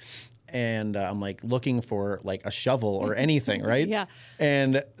back and I'm like looking for like a shovel or anything, right? Yeah.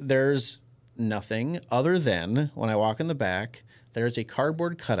 And there's nothing other than when I walk in the back, there's a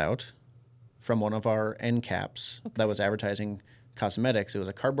cardboard cutout from one of our end caps that was advertising cosmetics. It was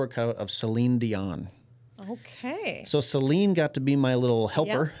a cardboard cutout of Celine Dion. Okay. So Celine got to be my little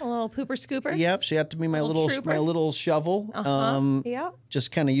helper. Yep, a little pooper scooper. Yep, she got to be my little shovel. Yep.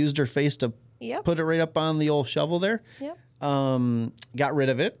 Just kind of used her face to put it right up on the old shovel there. Yep. Got rid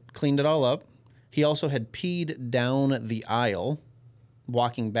of it, cleaned it all up. He also had peed down the aisle,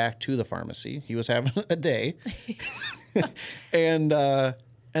 walking back to the pharmacy. He was having a day. And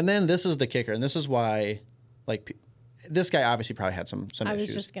then this is the kicker, and this is why, like. This guy obviously probably had some issues. I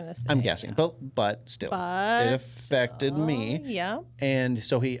was just going to say. I'm guessing. Yeah. But still. It affected me. Yeah. And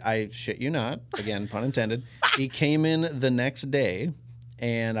so I shit you not, again, pun intended, he came in the next day,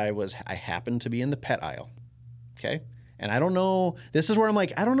 and I happened to be in the pet aisle. Okay? And I don't know, this is where I'm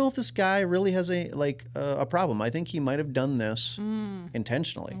like, I don't know if this guy really has a problem. I think he might have done this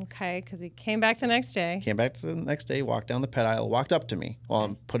intentionally. Okay, because he came back the next day. Walked down the pet aisle, walked up to me while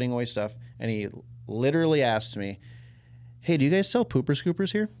I'm putting away stuff, and he literally asked me, hey, do you guys sell pooper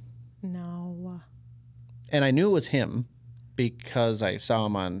scoopers here? No. And I knew it was him because I saw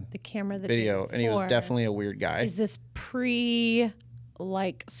him on the camera, the video, and he was definitely a weird guy. Is this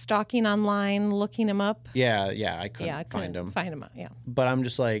stalking online, looking him up? Yeah, I couldn't find him. Yeah. But I'm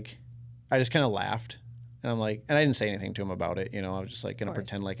just like, I just kind of laughed. And I'm like, and I didn't say anything to him about it. You know, I was just like going to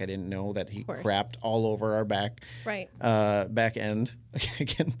pretend like I didn't know that he crapped all over our back end.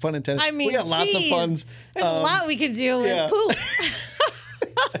 Again, pun intended. I mean, we got lots of puns. There's a lot we could do with poop.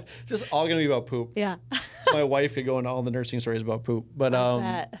 Just all going to be about poop. Yeah. My wife could go into all the nursing stories about poop.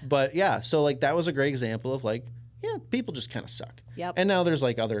 But yeah, so like that was a great example of like yeah, people just kind of suck. Yep. And now there's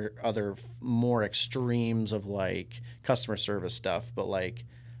like other more extremes of like customer service stuff, but like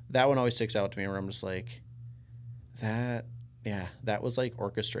that one always sticks out to me where I'm just like, that was like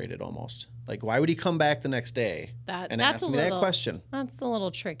orchestrated almost. Like, why would he come back the next day and ask me that question? That's a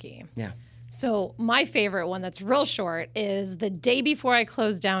little tricky. Yeah. So my favorite one that's real short is the day before I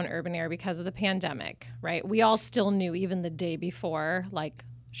closed down Urban Air because of the pandemic, right? We all still knew even the day before, like,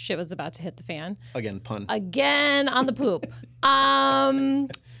 shit was about to hit the fan. Again, pun. Again on the poop.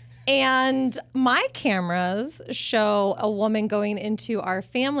 And my cameras show a woman going into our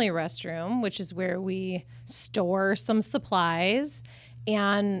family restroom, which is where we store some supplies.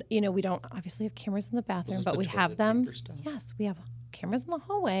 And, you know, we don't obviously have cameras in the bathroom, but we have them. Yes, we have cameras in the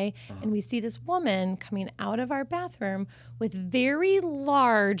hallway. And we see this woman coming out of our bathroom with very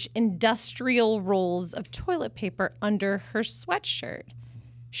large industrial rolls of toilet paper under her sweatshirt.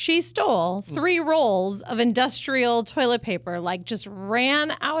 She stole 3 rolls of industrial toilet paper, like just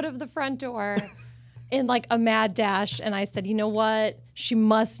ran out of the front door in like a mad dash. And I said, you know what? She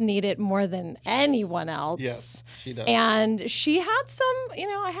must need it more than anyone else. Yes, she does. And she had some, you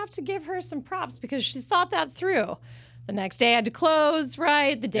know, I have to give her some props because she thought that through. The next day I had to close,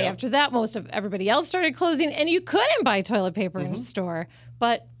 right? The day after that, most of everybody else started closing, and you couldn't buy toilet paper in a store.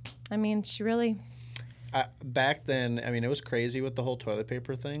 But, I mean, she really... back then, I mean, it was crazy with the whole toilet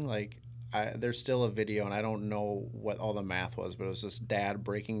paper thing. Like, there's still a video, and I don't know what all the math was, but it was this dad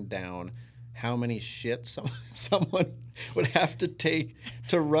breaking down how many shits someone would have to take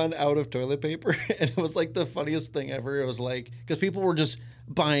to run out of toilet paper. And it was like the funniest thing ever. It was like, because people were just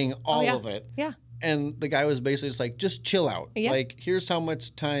buying all of it. Yeah. And the guy was basically just like, just chill out. Yeah. Like, here's how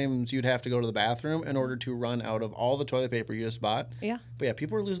much times you'd have to go to the bathroom in order to run out of all the toilet paper you just bought. Yeah. But yeah,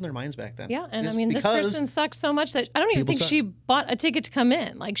 people were losing their minds back then. Yeah. And I mean, this person sucked so much that I don't even think suck. she bought a ticket to come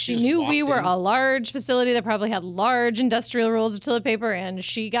in. Like, she just knew we walked were in. a large facility that probably had large industrial rolls of toilet paper, and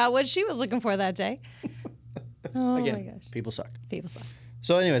she got what she was looking for that day. Oh, Again, my gosh. people suck. People suck.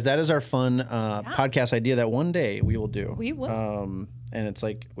 So anyways, that is our fun podcast idea that one day we will do. We will. And it's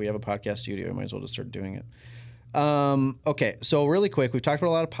like, we have a podcast studio. We might as well just start doing it. Okay, so really quick, we've talked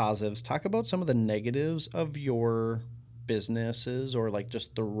about a lot of positives. Talk about some of the negatives of your businesses or like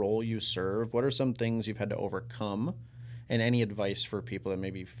just the role you serve. What are some things you've had to overcome, and any advice for people that may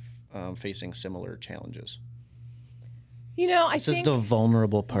be facing similar challenges? You know, This is the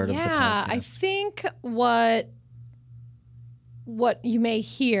vulnerable part of the podcast. I think what you may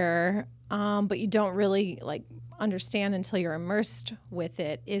hear, but you don't really like understand until you're immersed with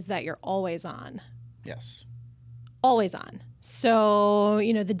it, is that you're always on. Yes. Always on. So,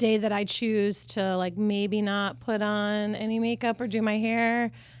 you know, the day that I choose to like maybe not put on any makeup or do my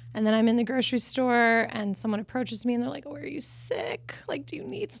hair, and then I'm in the grocery store and someone approaches me and they're like, oh, are you sick? Like, do you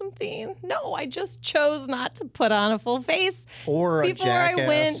need something? No, I just chose not to put on a full face. Or a before I jackass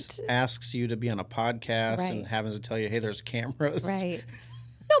went. asks you to be on a podcast and happens to tell you, hey, there's cameras. Right.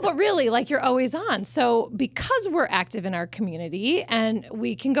 No, but really, like, you're always on. So because we're active in our community and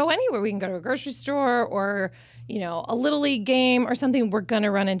we can go anywhere, we can go to a grocery store or, you know, a Little League game or something, we're going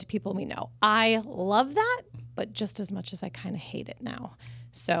to run into people we know. I love that, but just as much as I kind of hate it now.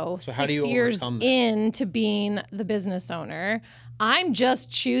 So 6 years into being the business owner, I'm just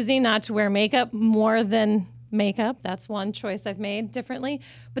choosing not to wear makeup more than makeup. That's one choice I've made differently.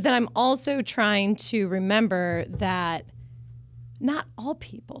 But then I'm also trying to remember that not all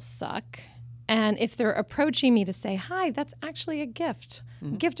people suck. And if they're approaching me to say hi, that's actually a gift, a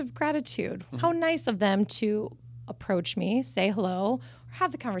gift of gratitude. How nice of them to approach me, say hello, or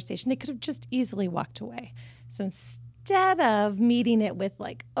have the conversation. They could have just easily walked away. So instead of meeting it with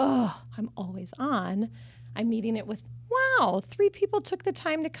like, oh, I'm always on, I'm meeting it with, wow, 3 people took the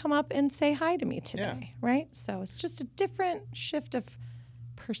time to come up and say hi to me today, right? So it's just a different shift of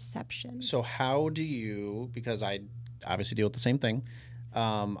perception. So how do you, because I obviously deal with the same thing.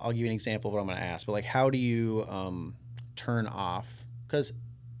 I'll give you an example of what I'm going to ask, but like, how do you turn off? Because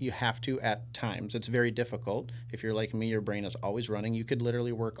you have to at times. It's very difficult. If you're like me, your brain is always running. You could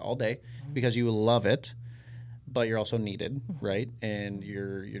literally work all day because you love it, but you're also needed, right? And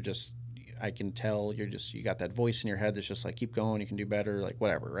you're just, I can tell you got that voice in your head that's just like, keep going, you can do better, like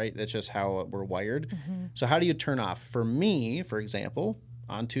whatever, right? That's just how we're wired. So how do you turn off? For me, for example,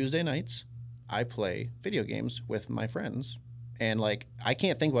 on Tuesday nights, I play video games with my friends, and like I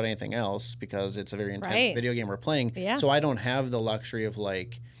can't think about anything else because it's a very intense video game we're playing. Yeah. So I don't have the luxury of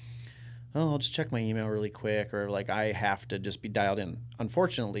like, oh, I'll just check my email really quick, or like I have to just be dialed in.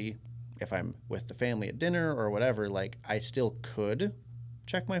 Unfortunately, if I'm with the family at dinner or whatever, like I still could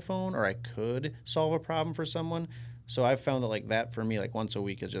check my phone or I could solve a problem for someone. So I've found that like that for me, like once a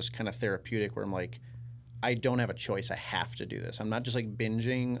week is just kind of therapeutic where I'm like, I don't have a choice. I have to do this. I'm not just like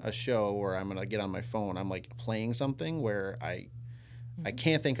binging a show where I'm going to get on my phone. I'm like playing something where I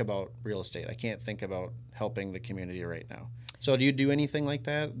can't think about real estate. I can't think about helping the community right now. So do you do anything like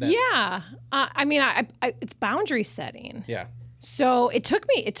that? Yeah. I mean, it's boundary setting. Yeah. So it took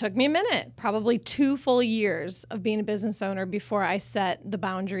me a minute, probably 2 full years of being a business owner before I set the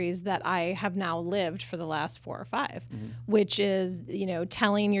boundaries that I have now lived for the last 4 or 5, which is,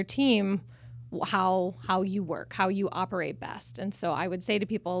 telling your team how you work, how you operate best. And so I would say to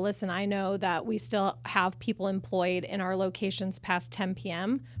people, listen, I know that we still have people employed in our locations past 10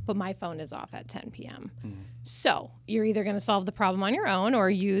 p.m., but my phone is off at 10 p.m. So you're either going to solve the problem on your own or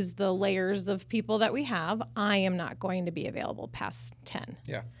use the layers of people that we have. I am not going to be available past 10.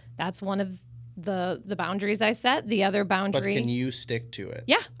 Yeah. That's one of the boundaries I set. The other boundary. But can you stick to it?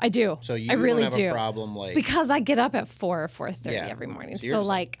 Yeah, I do. So you I really don't have do. a problem because I get up at 4 or 4:30 every morning. So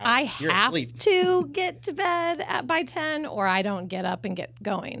like I have to get to bed by 10 or I don't get up and get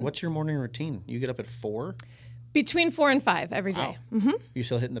going. What's your morning routine? You get up at 4? Between 4 and 5 every day. Wow. Mm-hmm. You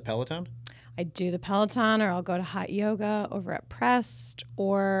still hitting the Peloton? I do the Peloton or I'll go to hot yoga over at Prest.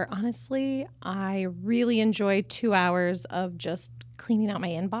 Or honestly, I really enjoy 2 hours of just cleaning out my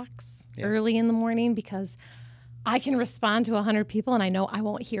inbox early in the morning because I can respond to 100 people and I know I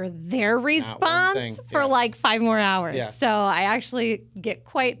won't hear their response for like 5 more hours. Yeah. So I actually get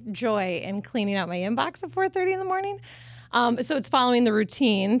quite joy in cleaning out my inbox at 4:30 in the morning. So it's following the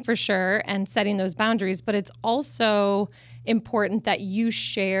routine for sure and setting those boundaries, but it's also important that you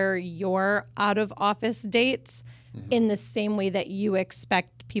share your out of office dates in the same way that you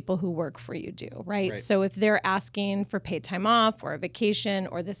expect people who work for you do, right? So if they're asking for paid time off or a vacation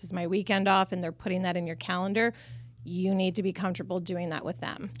or this is my weekend off and they're putting that in your calendar, you need to be comfortable doing that with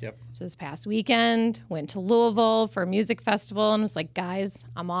them. Yep. So this past weekend, went to Louisville for a music festival and was like, guys,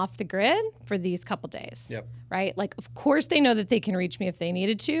 I'm off the grid for these couple days. Yep. Right? Like, of course they know that they can reach me if they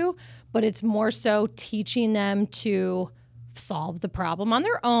needed to, but it's more so teaching them to solve the problem on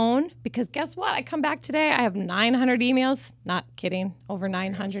their own because guess what? I come back today, I have 900 emails, not kidding, over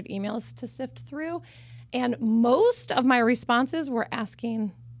 900 emails to sift through. And most of my responses were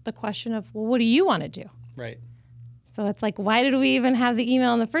asking the question of, well, what do you want to do? Right. So it's like, why did we even have the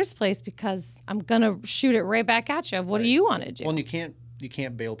email in the first place? Because I'm going to shoot it right back at you of what do you want to do? Well, and you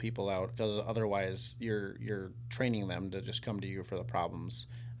can't bail people out because otherwise you're training them to just come to you for the problems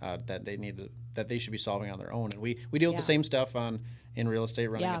that they should be solving on their own. And we deal with the same stuff in real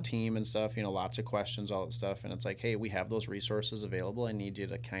estate, running a team and stuff, lots of questions, all that stuff. And it's like, hey, we have those resources available. I need you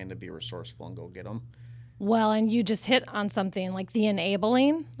to kind of be resourceful and go get them. Well, and you just hit on something like the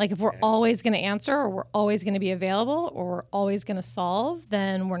enabling. Like if we're always going to answer or we're always going to be available or we're always going to solve,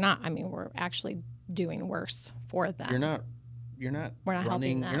 then we're not. I mean, we're actually doing worse for them. We're not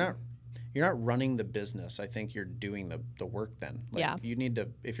helping them. You're not running the business. I think you're doing the work then. You need to,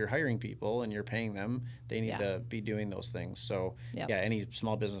 if you're hiring people and you're paying them, they need to be doing those things. So any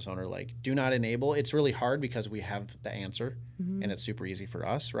small business owner, do not enable. It's really hard because we have the answer and it's super easy for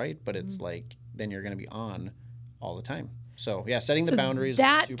us, right? But it's then you're going to be on all the time. So setting the boundaries.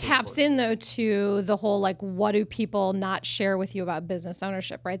 That is taps important. in though to the whole what do people not share with you about business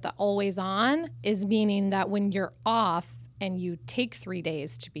ownership, right? The always on is meaning that when you're off and you take 3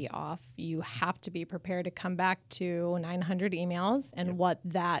 days to be off, you have to be prepared to come back to 900 emails and what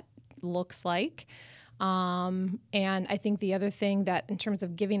that looks like. And I think the other thing that in terms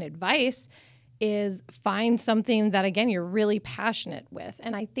of giving advice is find something that, again, you're really passionate with.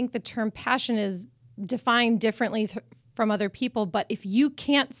 And I think the term passion is defined differently from other people. But if you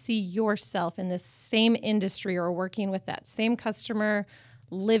can't see yourself in the same industry or working with that same customer,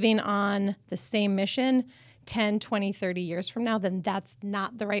 living on the same mission 10, 20, 30 years from now, then that's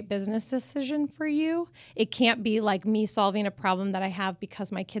not the right business decision for you. It can't be like me solving a problem that I have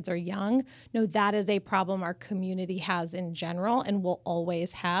because my kids are young. No, that is a problem our community has in general and will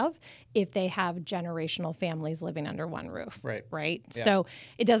always have if they have generational families living under one roof. Right? Yeah. So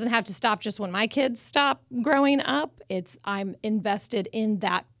it doesn't have to stop just when my kids stop growing up. I'm invested in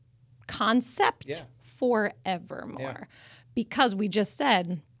that concept forevermore because we just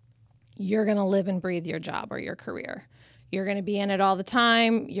said, you're going to live and breathe your job or your career. You're going to be in it all the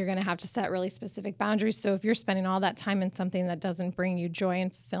time. You're going to have to set really specific boundaries. So if you're spending all that time in something that doesn't bring you joy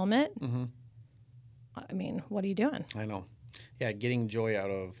and fulfillment, I mean, what are you doing? I know. Yeah, getting joy out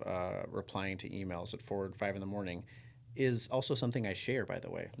of replying to emails at 4 or 5 in the morning is also something I share, by the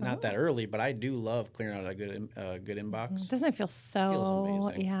way. Not that early, but I do love clearing out a good inbox. Doesn't it feel so? It feels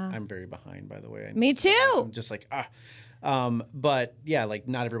amazing. Yeah. I'm very behind, by the way. Me too. I'm just like, but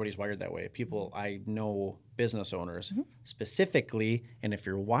not everybody's wired that way. People, I know business owners specifically. And if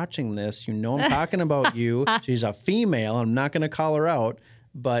you're watching this, you know I'm talking about you. She's a female. I'm not going to call her out,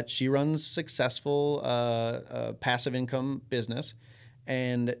 but she runs successful passive income business.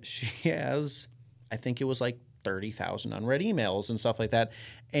 And she has, I think it was like 30,000 unread emails and stuff like that.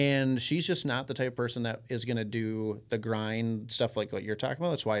 And she's just not the type of person that is going to do the grind stuff like what you're talking about.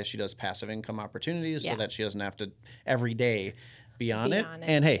 That's why she does passive income opportunities so that she doesn't have to every day be on it.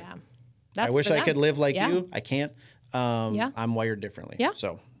 And hey, I wish I could live like you. I can't. I'm wired differently. Yeah.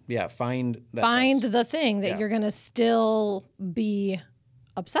 So find the thing that you're going to still be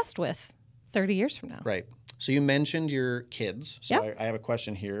obsessed with 30 years from now. Right. So you mentioned your kids. So I have a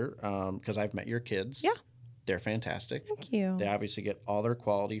question here because I've met your kids. Yeah. They're fantastic. Thank you. They obviously get all their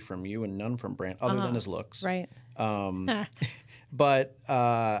quality from you and none from Brand, other than his looks. Right. But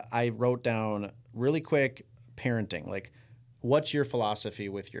I wrote down really quick parenting. Like, what's your philosophy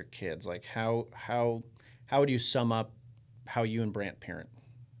with your kids? Like, how would you sum up how you and Brant parent?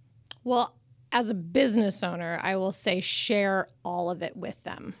 Well, as a business owner, I will say share all of it with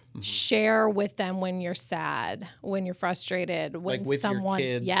them. Mm-hmm. Share with them when you're sad, when you're frustrated, when like with someone,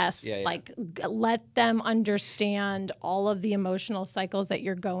 your kids. Like let them understand all of the emotional cycles that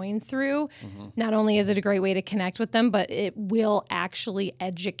you're going through. Mm-hmm. Not only is it a great way to connect with them, but it will actually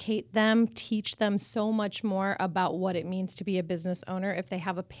educate them, teach them so much more about what it means to be a business owner if they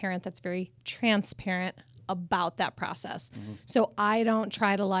have a parent that's very transparent about that process. Mm-hmm. So I don't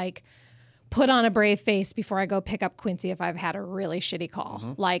try to put on a brave face before I go pick up Quincy if I've had a really shitty call.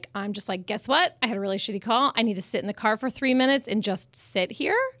 Mm-hmm. Like, I'm just like, guess what? I had a really shitty call. I need to sit in the car for 3 minutes and just sit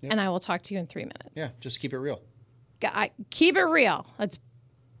here, and I will talk to you in 3 minutes. Yeah, just keep it real. Keep it real.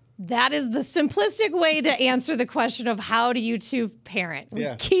 That is the simplistic way to answer the question of how do you two parent.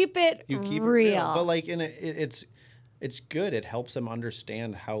 Yeah. Keep it real. But it's good. It helps them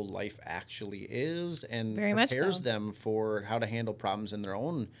understand how life actually is and prepares them for how to handle problems in their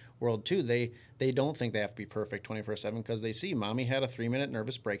own world too. They don't think they have to be perfect 24/7 because they see mommy had a 3-minute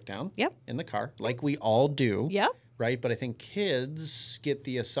nervous breakdown in the car, like we all do. Yep. Right. But I think kids get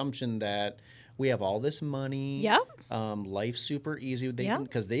the assumption that we have all this money. Yep. Life's super easy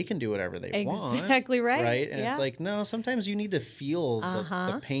because they can do whatever they want. Exactly right. Right. And it's like, no, sometimes you need to feel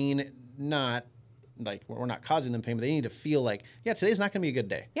the pain, not like we're not causing them pain, but they need to feel like, today's not going to be a good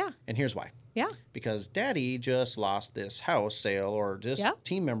day. Yeah. And here's why. Yeah. Because daddy just lost this house sale or this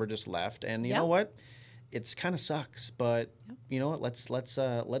team member just left. And you know what? It's kind of sucks, but you know what? Let's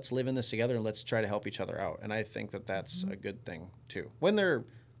live in this together and let's try to help each other out. And I think that that's a good thing too. When they're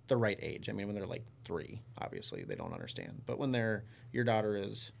the right age. I mean, when they're like 3, obviously they don't understand. But when your daughter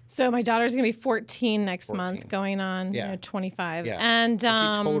is. So my daughter's going to be 14 next month, going on 25. Yeah. And she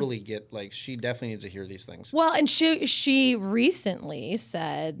totally she definitely needs to hear these things. Well, and she recently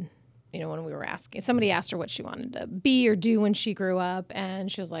said, when we were asking, somebody asked her what she wanted to be or do when she grew up. And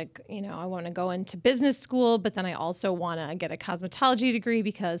she was like, I want to go into business school, but then I also want to get a cosmetology degree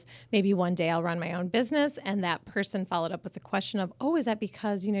because maybe one day I'll run my own business. And that person followed up with the question of, is that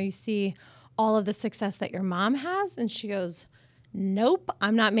because, you see all of the success that your mom has? And she goes, nope,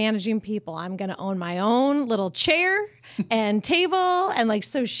 I'm not managing people. I'm going to own my own little chair and table. And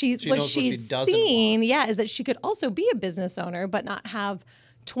so she's seeing, is that she could also be a business owner, but not have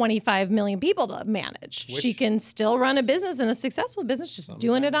 25 million people to manage. She can still run a business and a successful business, just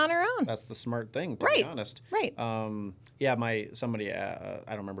doing it on her own. That's the smart thing, to be honest. Right. Somebody, I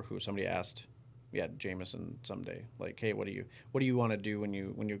don't remember who, somebody asked, Jameson someday, like, hey, what do you want to do when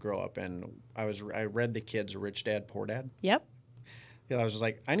you grow up? And I read the kids Rich Dad, Poor Dad. Yep. Yeah, I was just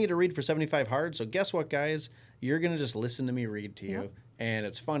like, I need to read for 75 hard. So guess what, guys? You're going to just listen to me read to you. And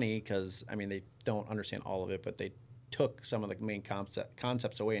it's funny because, they don't understand all of it, but they took some of the main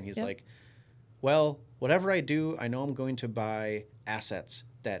concepts away. And he's like, well, whatever I do, I know I'm going to buy assets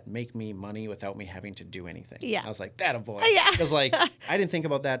that make me money without me having to do anything. Yeah. I was like, that a boy. Yeah. Because I didn't think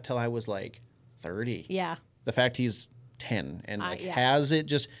about that till I was 30. Yeah. The fact he's 10 and has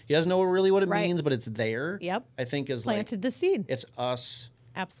it he doesn't know really what it means, but it's there. Yep. I think is planted the seed. It's us.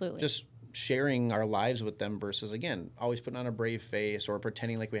 Absolutely. Just sharing our lives with them versus, again, always putting on a brave face or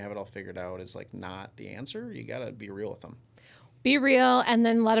pretending like we have it all figured out is not the answer. You got to be real with them. Be real and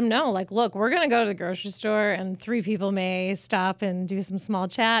then let them know, look, we're going to go to the grocery store and 3 people may stop and do some small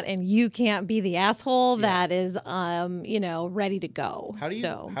chat and you can't be the asshole that is, ready to go. How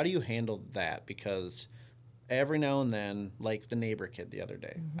do you handle that? Because every now and then, like the neighbor kid the other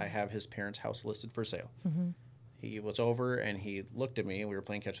day, I have his parents' house listed for sale. Mm-hmm. He was over and he looked at me and we were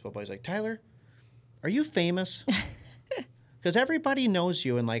playing catch football. He's like, Tyler, are you famous? Because everybody knows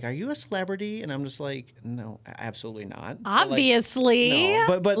you and like, are you a celebrity? And I'm just like, no, absolutely not. Obviously,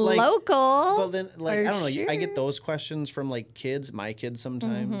 but like local. But then like I don't know. sure. I get those questions from like kids, my kids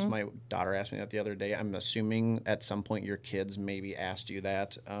sometimes. My daughter asked me that the other day. I'm assuming at some point your kids maybe asked you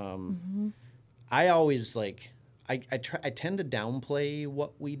that. I always like. I tend to downplay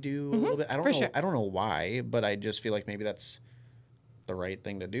what we do a little bit. I don't know. Sure. I don't know why, but I just feel like maybe that's the right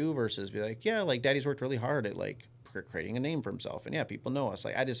thing to do versus be like, yeah, like Daddy's worked really hard at like creating a name for himself, and yeah, people know us.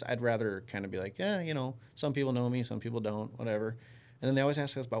 Like I'd rather kind of be like, yeah, some people know me, some people don't, whatever. And then they always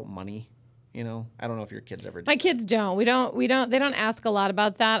ask us about money. I don't know if your kids ever do. My kids don't. They don't ask a lot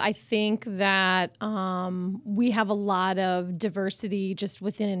about that. I think that we have a lot of diversity just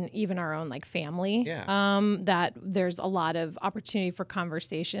within even our own like family. Yeah. That there's a lot of opportunity for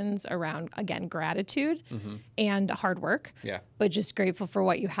conversations around, again, gratitude and hard work. Yeah. But just grateful for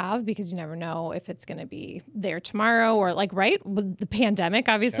what you have because you never know if it's going to be there tomorrow or like, right? The pandemic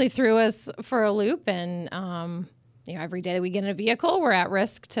obviously threw us for a loop and, every day that we get in a vehicle, we're at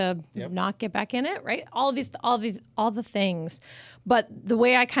risk to not get back in it, right? All the things. But the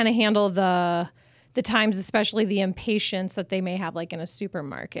way I kind of handle the times, especially the impatience that they may have like in a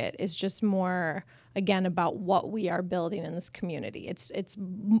supermarket, is just more, again, about what we are building in this community. It's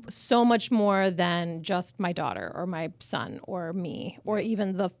so much more than just my daughter or my son or me or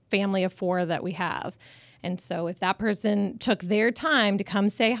even the family of 4 that we have. And so if that person took their time to come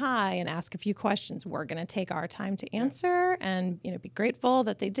say hi and ask a few questions, we're going to take our time to answer and, be grateful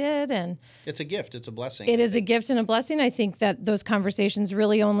that they did. And it's a gift. It's a blessing. It is a gift and a blessing. I think that those conversations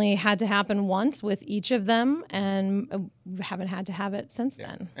really only had to happen once with each of them and we haven't had to have it since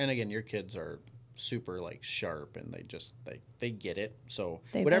then. And again, your kids are super like sharp and they get it. So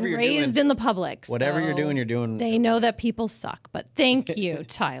They've whatever been you're raised doing, in the public. whatever so you're doing. They know that people suck. But thank you,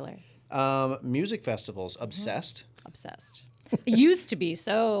 Tyler. Music festivals, obsessed. Obsessed. Used to be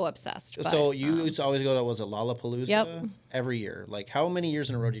so obsessed. But, so you used to always go to, was it Lollapalooza? Yep. Every year. Like how many years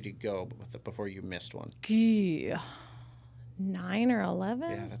in a row did you go before you missed one? 9 or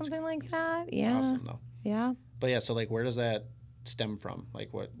 11, something like that. Yeah. Awesome though. Yeah. But yeah, so like where does that stem from? Like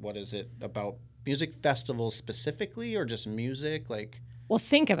what is it about music festivals specifically or just music? Like Well,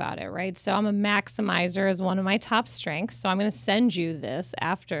 think about it, right? So I'm a maximizer is one of my top strengths. So I'm going to send you this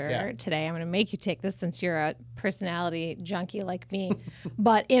after today. I'm going to make you take this since you're a personality junkie like me.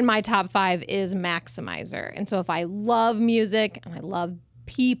 But in my top 5 is maximizer. And so if I love music and I love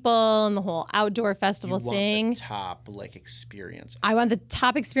people and the whole outdoor festival thing. Want the top like experience. I want the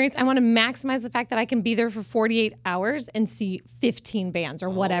top experience. I want to maximize the fact that I can be there for 48 hours and see 15 bands or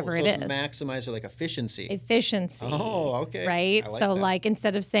whatever it is. Maximize like efficiency. Efficiency. Oh, okay. Right? So like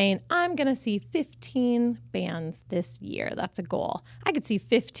instead of saying, I'm going to see 15 bands this year, that's a goal. I could see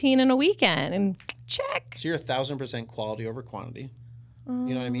 15 in a weekend and check. So you're 1,000% quality over quantity.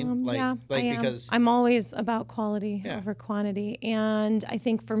 You know what I mean? Because I'm always about quality over quantity. And I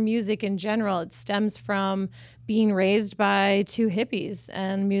think for music in general, it stems from being raised by 2 hippies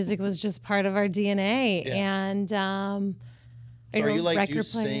and music was just part of our DNA. Yeah. And so are you like, do you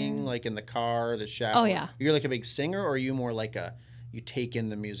sing like in the car, the shower? Oh, yeah. You're like a big singer or are you more like you take in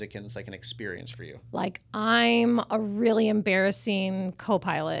the music and it's like an experience for you? Like I'm a really embarrassing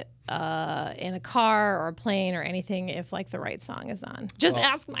co-pilot in a car or a plane or anything if like the right song is on. Just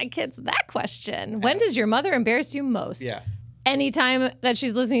ask my kids that question. When does your mother embarrass you most? Yeah. Anytime that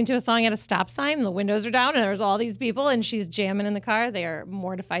she's listening to a song at a stop sign and the windows are down and there's all these people and she's jamming in the car, they are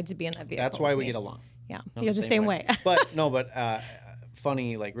mortified to be in that vehicle. That's why we get along. Yeah. You're the same way. But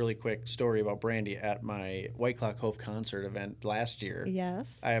funny, like really quick story about Brandy at my White Clock Hove concert event last year.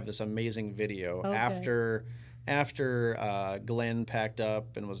 Yes. I have this amazing video. After Glenn packed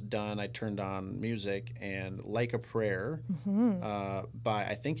up and was done, I turned on music and Like a Prayer by,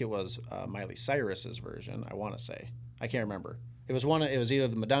 I think it was Miley Cyrus's version, I want to say. I can't remember. It was either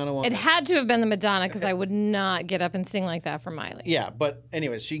the Madonna one. It had to have been the Madonna because I would not get up and sing like that for Miley. Yeah, but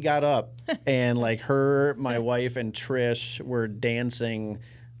anyways, she got up and like my wife and Trish were dancing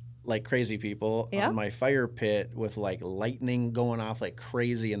like crazy people on my fire pit with like lightning going off like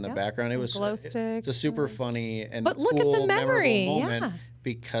crazy in the background. It was glow sticks. It's a super funny and but look cool, at the memory. memorable moment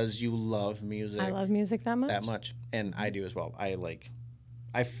because you love music. I love music that much. That much, and I do as well.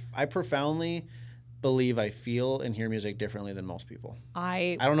 I profoundly believe I feel and hear music differently than most people.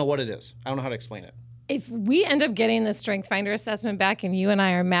 I don't know what it is. I don't know how to explain it. If we end up getting the Strength Finder assessment back and you and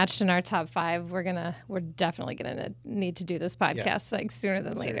I are matched in our top 5, we're definitely gonna need to do this podcast like sooner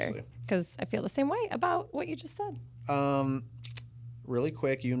than later because I feel the same way about what you just said. Really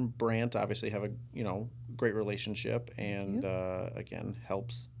quick, you and Brant obviously have a great relationship and again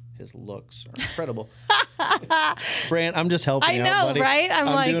helps his looks are incredible. Brand, I'm just helping I know, out, buddy. right? I'm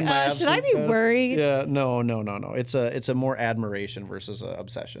like, doing my should I be absolute best. worried? Yeah, no. It's a more admiration versus a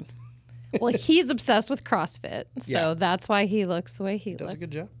obsession. Well, he's obsessed with CrossFit, so that's why he looks the way he looks. Does a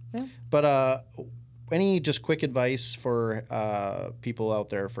good job. Yeah. But any just quick advice for people out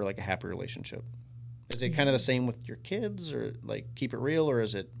there for like a happy relationship? Is it kind of the same with your kids, or like keep it real, or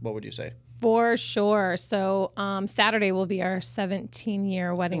is it, what would you say? For sure. So Saturday will be our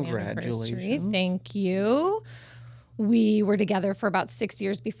 17-year wedding anniversary. Congratulations. Thank you. We were together for about 6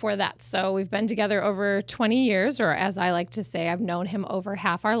 years before that. So we've been together over 20 years, or as I like to say, I've known him over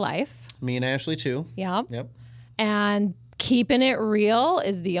half our life. Me and Ashley too. Yep. Yep. And keeping it real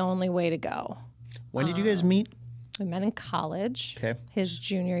is the only way to go. When did you guys meet? We met in college. Okay. His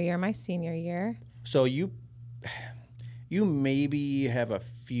junior year, my senior year. So you maybe have a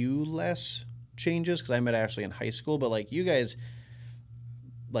few less changes, because I met Ashley in high school, but like you guys,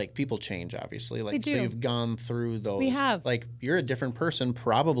 like people change obviously. Like, we do. So you've gone through those. We have. Like you're a different person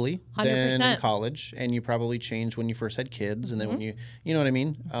probably 100%. than in college, and you probably changed when you first had kids, and then when you know what I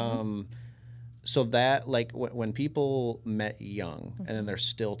mean. So that, like when people met young and then they're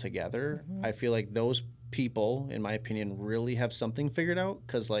still together, I feel like those people, in my opinion, really have something figured out,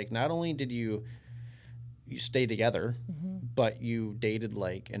 because like not only did you stay together, but you dated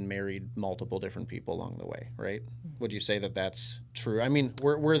like and married multiple different people along the way, right? Would you say that that's true? I mean,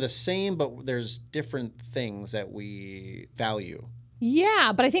 we're the same, but there's different things that we value.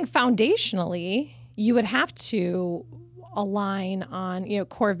 Yeah, but I think foundationally, you would have to align on,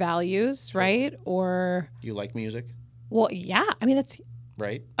 core values, right? Or, You like music, well, yeah. I mean, that's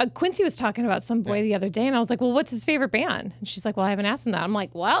right? Quincy was talking about some boy the other day, and I was like, well, what's his favorite band? And she's like, well, I haven't asked him that. I'm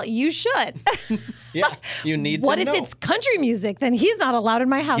like, well, you should. Yeah, you need What to if know. it's country music? Then he's not allowed in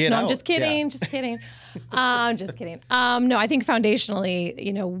my house. Get No, I'm out. just kidding. Yeah. Just kidding. I'm just kidding. No, I think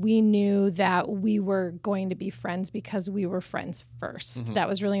foundationally, we knew that we were going to be friends because we were friends first. That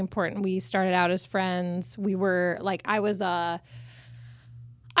was really important. We started out as friends. We were like, I was the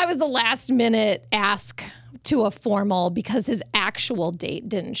last minute ask to a formal because his actual date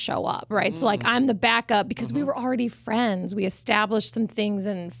didn't show up, right? So like I'm the backup because we were already friends. We established some things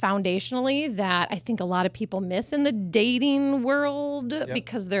and foundationally that I think a lot of people miss in the dating world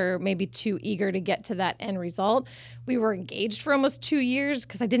because they're maybe too eager to get to that end result. We were engaged for almost 2 years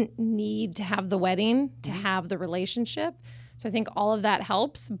because I didn't need to have the wedding to have the relationship. So I think all of that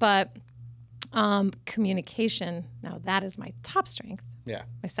helps, but communication, now that is my top strength. Yeah.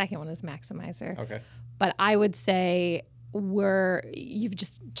 My second one is maximizer. Okay. But I would say you've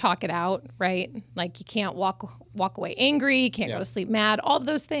just talk it out, right? Like you can't walk away angry, you can't go to sleep mad, all of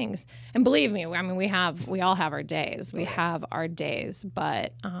those things. And believe me, I mean, we all have our days. We have our days,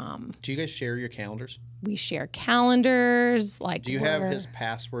 but Do you guys share your calendars? we share calendars. Like, Do you have his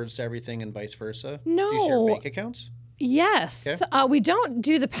passwords to everything and vice versa? No. Do you share bank accounts? Yes. Okay. We don't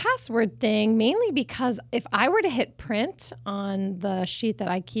do the password thing, mainly because if I were to hit print on the sheet that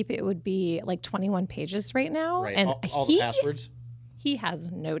I keep, it would be like 21 pages right now. Right. And all the passwords? he has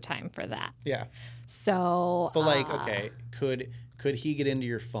no time for that. Yeah. So. But like, okay, could he get into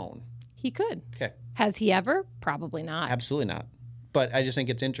your phone? He could. Okay. Has he ever? Probably not. Absolutely not. But I just think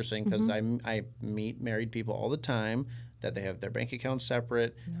it's interesting because I meet married people all the time that they have their bank accounts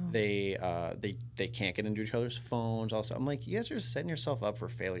separate. No. They can't get into each other's phones. Also, I'm like, you guys are setting yourself up for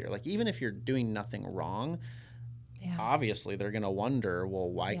failure. Like, even if you're doing nothing wrong, obviously they're gonna wonder,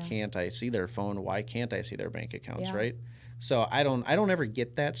 well, why can't I see their phone? Why can't I see their bank accounts? Right? So I don't ever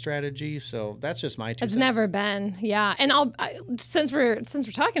get that strategy. So that's just my 2 cents. It's never been, And since we're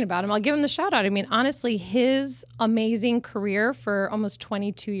talking about him, I'll give him the shout out. I mean, honestly, his amazing career for almost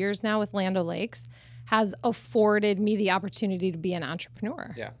 22 years now with Land O'Lakes has afforded me the opportunity to be an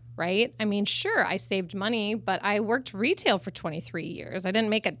entrepreneur. Yeah. Right? I mean, sure, I saved money, but I worked retail for 23 years. I didn't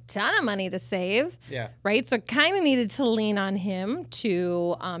make a ton of money to save. Yeah. Right? So I kind of needed to lean on him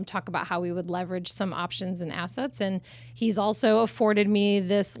to talk about how we would leverage some options and assets. And he's also afforded me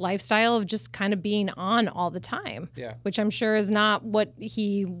this lifestyle of just kind of being on all the time. Yeah. Which I'm sure is not what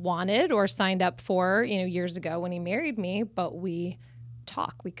he wanted or signed up for, years ago when he married me, but we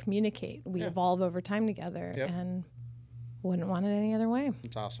talk, we communicate, we evolve over time together, and wouldn't want it any other way.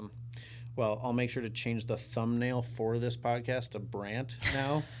 It's awesome. Well, I'll make sure to change the thumbnail for this podcast to Brant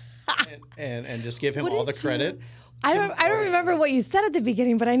now, and just give him all the credit. I don't remember what you said at the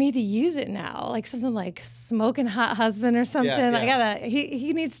beginning, but I need to use it now, like something like smoking hot husband or something. Yeah.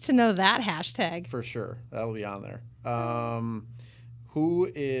 He needs to know that hashtag For sure, that'll be on there.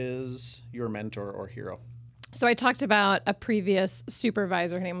 Who is your mentor or hero? So I talked about a previous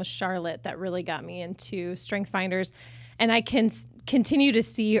supervisor. Her name was Charlotte, that really got me into Strength Finders. And I can continue to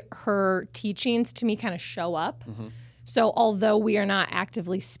see her teachings to me kind of show up. So although we are not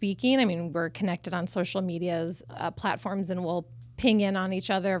actively speaking, I mean, we're connected on social media's platforms and we'll ping in on each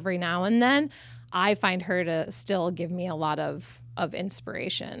other every now and then. I find her to still give me a lot of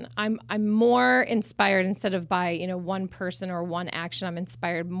inspiration. I'm more inspired instead of by, one person or one action. I'm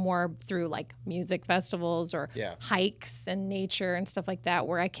inspired more through like music festivals or hikes and nature and stuff like that,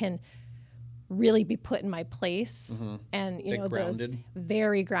 where I can really be put in my place and, those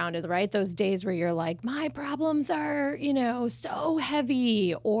very grounded, right? Those days where you're like, my problems are, so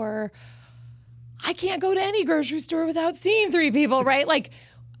heavy, or I can't go to any grocery store without seeing 3 people, right? Like,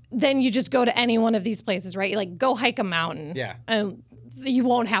 then you just go to any one of these places, right? You like go hike a mountain. Yeah. And you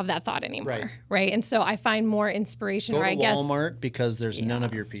won't have that thought anymore. Right. And so I find more inspiration, go or to I guess Walmart because there's none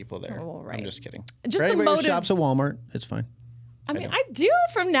of your people there. Oh, right. I'm just kidding. Just for the anybody who motive. shops at Walmart, it's fine. I mean, I do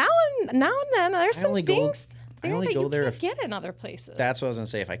from now and then. There's some things there that you can't get in other places. That's what I was gonna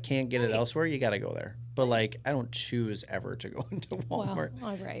say. If I can't get it elsewhere, you got to go there. But like, I don't choose ever to go into Walmart. Well,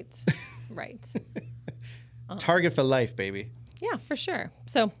 all right, right. Target for life, baby. Yeah, for sure.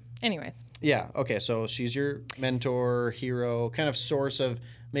 So, anyways. Yeah. Okay. So she's your mentor, hero, kind of source of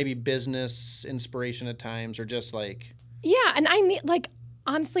maybe business inspiration at times, or just like. Yeah, and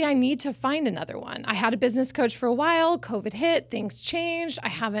honestly, I need to find another one. I had a business coach for a while. COVID hit, things changed. I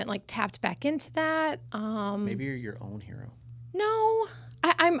haven't tapped back into that. Maybe you're your own hero. No,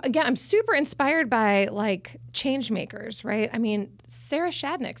 I'm super inspired by change makers, right? I mean, Sarah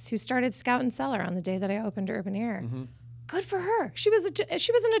Shadniks, who started Scot Cellar on the day that I opened Urban Air. Good for her. She was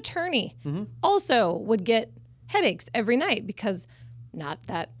an attorney. Also would get headaches every night because. Not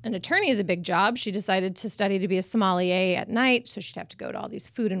that an attorney is a big job. She decided to study to be a sommelier at night, so she'd have to go to all these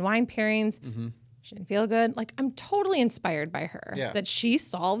food and wine pairings. She didn't feel good. I'm totally inspired by her that she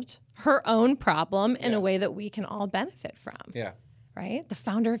solved her own problem in a way that we can all benefit from. Yeah. Right? The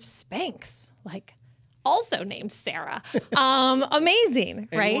founder of Spanx, also named Sarah. Amazing,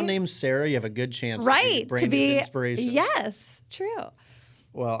 right? Anyone named Sarah, you have a good chance to be inspiration. Yes, true.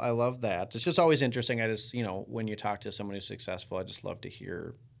 Well, I love that. It's just always interesting. I just, when you talk to someone who's successful, I just love to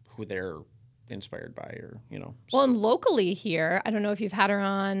hear who they're inspired by or. Well, and locally here, I don't know if you've had her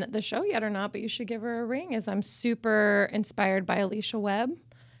on the show yet or not, but you should give her a ring, as I'm super inspired by Alicia Webb.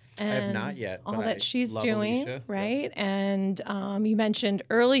 And I have not yet. All that she's doing, Alicia. right? Yeah. And you mentioned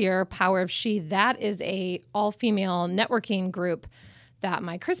earlier Power of She. That is a all-female networking group that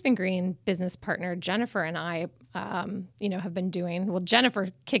my Crispin Green business partner, Jennifer, and I, have been doing. Well, Jennifer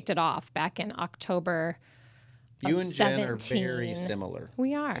kicked it off back in October You and 17. Jen are very similar.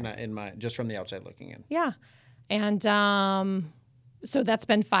 We are. Just from the outside looking in. Yeah. And so that's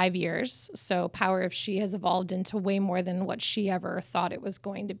been 5 years. So Power of She has evolved into way more than what she ever thought it was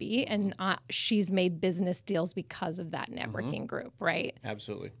going to be. And she's made business deals because of that networking group, right?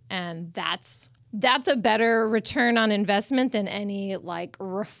 Absolutely. And that's a better return on investment than any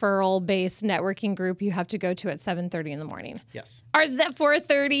referral-based networking group you have to go to at 7:30 in the morning. Yes. Ours is at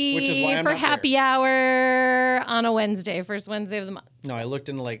 4:30 Which is why I'm for not happy hour on a Wednesday, first Wednesday of the month. No, I looked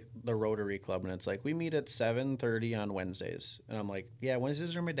into the Rotary Club and it's we meet at 7:30 on Wednesdays. And I'm like, yeah,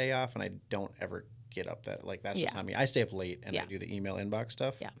 Wednesdays are my day off and I don't ever get up that that's just not me. I stay up late and I do the email inbox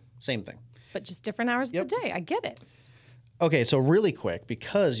stuff. Yeah. Same thing. But just different hours of the day. I get it. Okay, so really quick,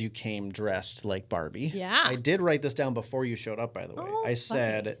 because you came dressed like Barbie, yeah, I did write this down before you showed up, by the way. I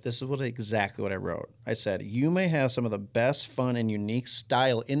said, this is exactly what I wrote. I said, you may have some of the best, fun, and unique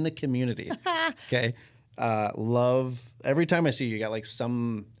style in the community. Okay? Love, every time I see you, you got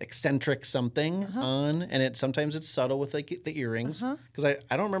some eccentric something on, and sometimes it's subtle with the earrings. Because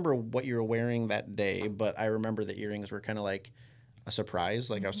I don't remember what you were wearing that day, but I remember the earrings were kind of a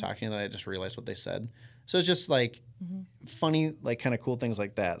surprise. I was talking to you, and then I just realized what they said. So it's just funny, kind of cool things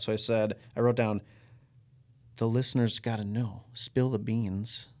like that. So I wrote down, the listeners got to know, spill the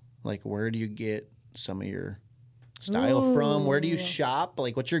beans. Where do you get some of your style from? Where do you shop?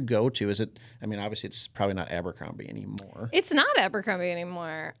 What's your go-to? Is it, obviously it's probably not Abercrombie anymore. It's not Abercrombie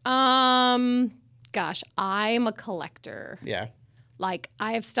anymore. Gosh, I'm a collector. Yeah.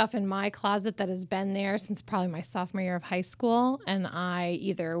 I have stuff in my closet that has been there since probably my sophomore year of high school, and I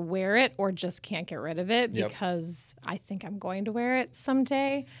either wear it or just can't get rid of it because I think I'm going to wear it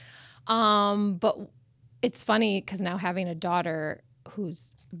someday. But it's funny because now having a daughter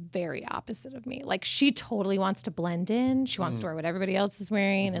who's very opposite of me, she totally wants to blend in. She wants to wear what everybody else is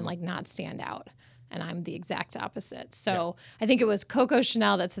wearing and not stand out. And I'm the exact opposite. So I think it was Coco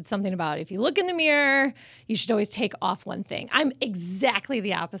Chanel that said something about if you look in the mirror, you should always take off one thing. I'm exactly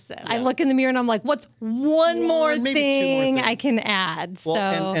the opposite. I look in the mirror and I'm like, what's one more thing I can add?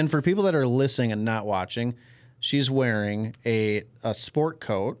 Well, and for people that are listening and not watching, She's wearing a sport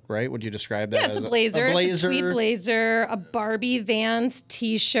coat, right? Would you describe that Yeah, as it's a blazer. a blazer? It's a tweed blazer, a Barbie Vans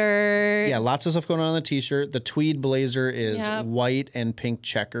t-shirt. Yeah, lots of stuff going on the t-shirt. The tweed blazer is white and pink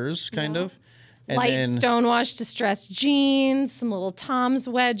checkers, kind of. And light then stonewashed distressed jeans, some little Tom's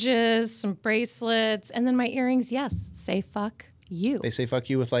wedges, some bracelets, and then my earrings, yes, say fuck you. They say fuck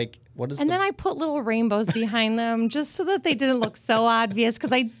you with like, what is And then I put little rainbows behind them just so that they didn't look so obvious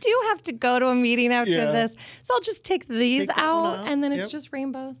because I do have to go to a meeting after this. So I'll just take these out and then it's just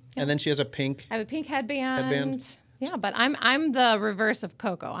rainbows. And then she has a pink. I have a pink headband. Yeah, but I'm the reverse of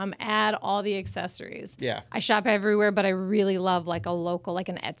Coco. I'm add all the accessories. Yeah. I shop everywhere, but I really love like a local, like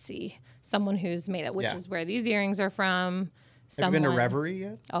an Etsy, someone who's made it, which is where these earrings are from. Have you been to Reverie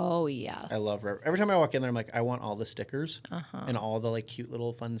yet? Oh, yes. I love Reverie. Every time I walk in there, I'm like, I want all the stickers and all the like cute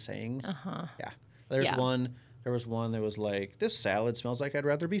little fun sayings. Yeah. There was one that was like, this salad smells like I'd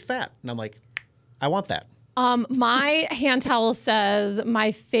rather be fat. And I'm like, I want that. My hand towel says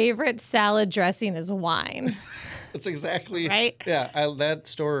my favorite salad dressing is wine. That's exactly right. Yeah, that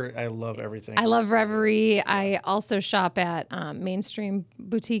store, I love everything. I love Reverie. I also shop at Mainstream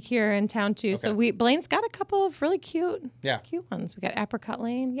Boutique here in town too. So Blaine's got a couple of really cute ones. We got Apricot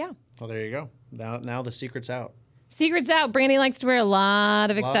Lane. Yeah. Well, there you go. Now the secret's out. Secret's out. Brandy likes to wear a lot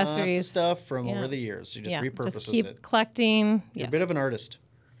of accessories. Lots of stuff from over the years. She just repurposes just keep it. Collecting. You're a bit of an artist.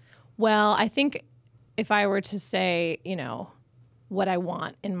 Well, I think if I were to say, what I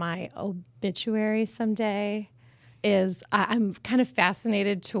want in my obituary someday is I'm kind of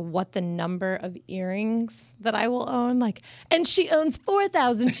fascinated to what the number of earrings that I will own. Like, and she owns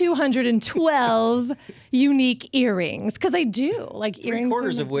 4,212 unique earrings. Because I do. Like earrings.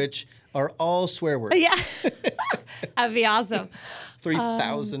 3/4 of which are all swear words. Yeah. That'd be awesome.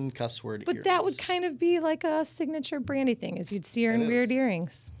 3,000 cuss word earrings. But that would kind of be like a signature Brandy thing, is you'd see her in weird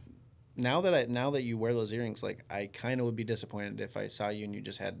earrings. Now that you wear those earrings, like I kind of would be disappointed if I saw you and you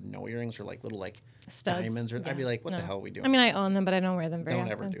just had no earrings or like little like studs. Diamonds. I'd be like, what the hell are we doing? I mean, I own them, but I don't wear them very often.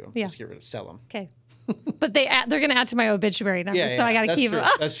 Don't ever do them. Yeah. Just get rid of sell them. Okay. But they're going to add to my obituary number, so I got to keep them.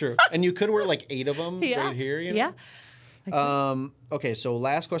 That's true. And you could wear like 8 of them right here. You know? Yeah. Okay, so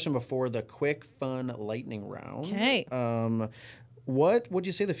last question before the quick, fun lightning round. Okay. What would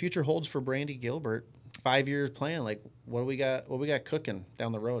you say the future holds for Brandy Gilbert? 5 years plan. Like, what do we got cooking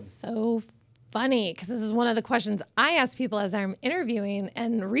down the road? So funny, because this is one of the questions I ask people as I'm interviewing,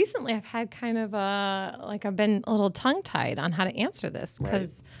 and recently I've had kind of I've been a little tongue-tied on how to answer this,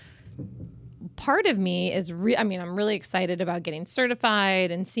 because part of me is I'm really excited about getting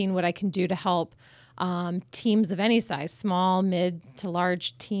certified and seeing what I can do to help teams of any size, small, mid to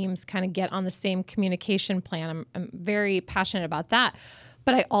large teams, kind of get on the same communication plan. I'm very passionate about that.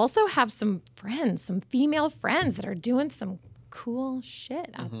 But I also have some female friends that are doing some cool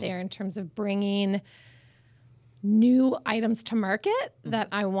shit out there in terms of bringing new items to market that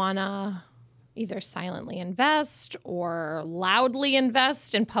I want to either silently invest or loudly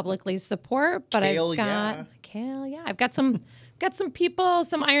invest and publicly support. But I've got some people,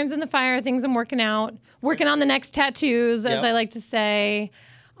 some irons in the fire, things I'm working on the next tattoos, as I like to say.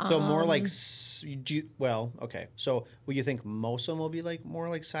 So more like, okay. So will you think most of them will be like more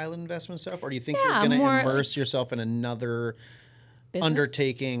like silent investment stuff, or do you think you're going to immerse yourself in another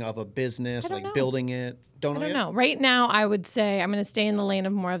undertaking of a business, like building it? I don't know. Right now, I would say I'm going to stay in the lane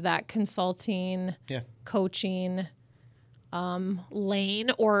of more of that consulting, coaching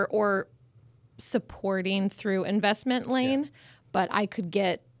lane, or supporting through investment lane. But I could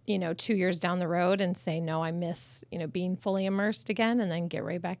get 2 years down the road and say, no, I miss, being fully immersed again, and then get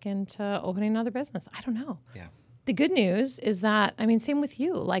right back into opening another business. I don't know. Yeah. The good news is that, same with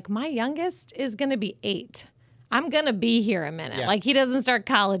you. Like, my youngest is going to be 8. I'm going to be here a minute. Yeah. Like, he doesn't start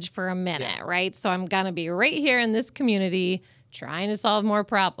college for a minute, right? So I'm going to be right here in this community trying to solve more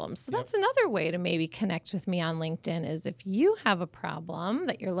problems. So that's another way to maybe connect with me on LinkedIn, is if you have a problem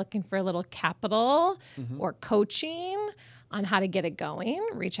that you're looking for a little capital or coaching on how to get it going,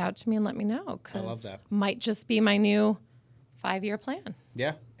 reach out to me and let me know, because might just be my new 5-year plan.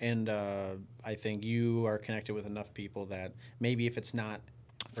 Yeah, and I think you are connected with enough people that maybe if it's not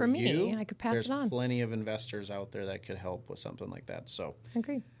for me, I could pass it on. There's plenty of investors out there that could help with something like that. So,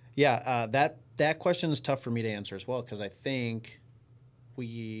 agree. Yeah, that question is tough for me to answer as well, because I think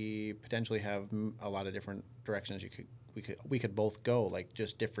we potentially have a lot of different directions we could both go, like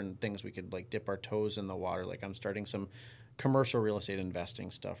just different things we could like dip our toes in the water. Like I'm starting some commercial real estate investing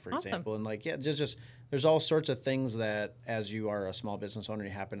stuff, for example, and like just there's all sorts of things that, as you are a small business owner,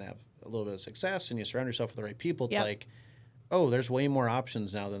 you happen to have a little bit of success and you surround yourself with the right people. It's like, oh, there's way more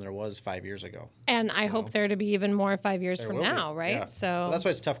options now than there was 5 years ago. And I hope there to be even more 5 years from now, right? Yeah. So that's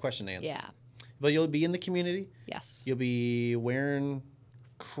why it's a tough question to answer. Yeah. But you'll be in the community. Yes. You'll be wearing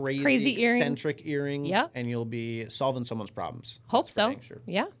crazy earrings. eccentric earrings. Yep. And you'll be solving someone's problems. Hope That's for so. dang sure.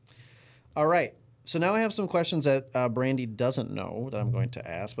 Yeah. All right. So now I have some questions that Brandy doesn't know that I'm going to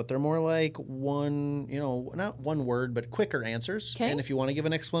ask, but they're more like not one word, but quicker answers. Okay. And if you want to give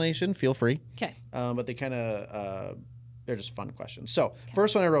an explanation, feel free. Okay. But they kind of, they're just fun questions. So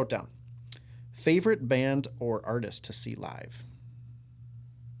first one I wrote down. Favorite band or artist to see live?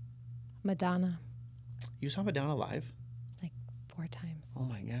 Madonna. You saw Madonna live? Like 4 times. Oh,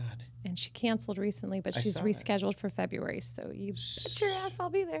 my God. And she canceled recently, but she's saw it. rescheduled for February. So you bet your ass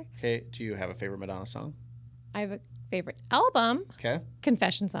I'll be there. Okay. Do you have a favorite Madonna song? I have a favorite album, Okay.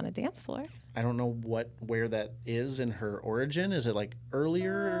 Confessions on a Dance Floor. I don't know where that is in her origin. Is it like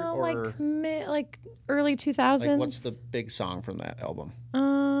earlier or like early 2000s. like what's the big song from that album?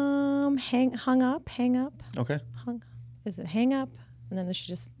 Hang Up. Okay. Is it Hang Up? And then she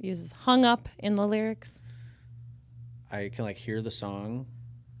just uses hung up in the lyrics. I can like hear the song.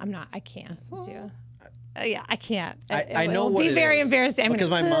 I can't do it. Yeah, I can't. I know It'll what be it very is. embarrassing. Because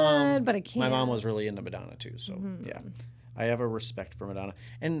my mom, but I can't. my mom was really into Madonna too. So yeah, I have a respect for Madonna,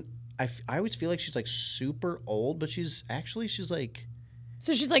 and I always feel like she's like super old, but she's like,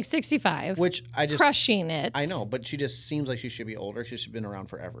 So she's like 65, which I just crushing it. I know, but she just seems like she should be older. She's been around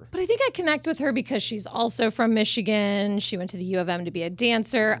forever. But I think I connect with her because she's also from Michigan. She went to the U of M to be a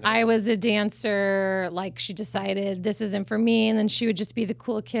dancer. I was a dancer. Like she decided this isn't for me. And then she would just be the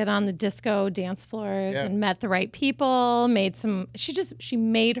cool kid on the disco dance floors and met the right people, she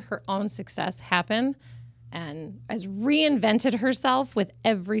made her own success happen and has reinvented herself with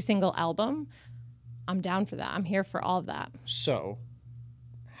every single album. I'm down for that. I'm here for all of that. So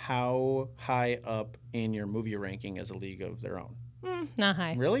how high up in your movie ranking is A League of Their Own? Not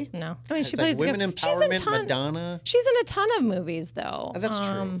high. Really? No. I mean, It's she like plays women empowerment, Madonna. She's in a ton of movies, though. That's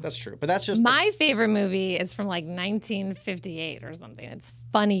true. That's true. But that's just my favorite movie is from like 1958 or something. It's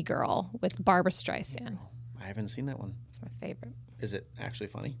Funny Girl with Barbara Streisand. I haven't seen that one. It's my favorite. Is it actually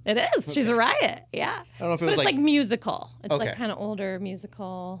funny? It is. She's a riot. Yeah. I don't know if it but was it's like musical. It's Okay. like kind of older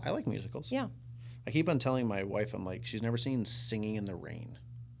musical. I like musicals. Yeah. I keep on telling my wife, I'm like, she's never seen Singing in the Rain.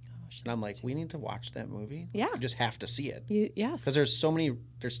 And I'm like, we need to watch that movie. Yeah. You just have to see it. Yes. Because there's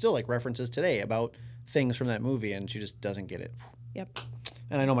still like references today about things from that movie, and she just doesn't get it. Yep.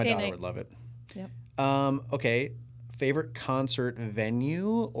 And I know my Stay daughter night. would love it. Yep. Okay. Favorite concert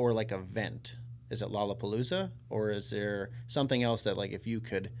venue or like event? Is it Lollapalooza, or is there something else that like if you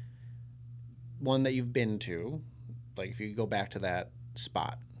could, one that you've been to, like if you could go back to that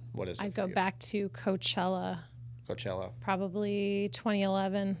spot, what is it? I'd go back to Coachella. Coachella. Probably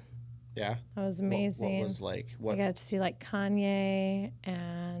 2011. Yeah. That was amazing. What was like what? I got to see like Kanye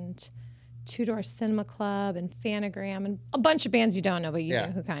and Two Door Cinema Club and Fanagram and a bunch of bands you don't know, but you know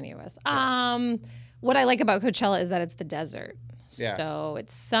who Kanye was. What I like about Coachella is that it's the desert. Yeah. So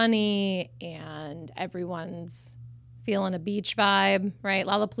it's sunny and everyone's feeling a beach vibe, right?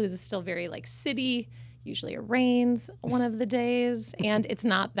 Lollapalooza is still very like city. Usually it rains one of the days, and it's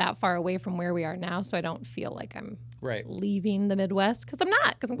not that far away from where we are now, so I don't feel like I'm leaving the Midwest, because I'm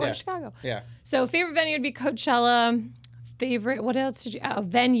not, because I'm going to Chicago. Yeah. So favorite venue would be Coachella. Favorite, what else did you, a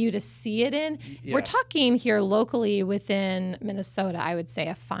venue to see it in? Yeah. We're talking here locally within Minnesota, I would say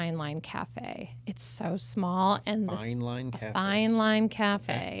a Fine Line Cafe. It's so small. And Fine Line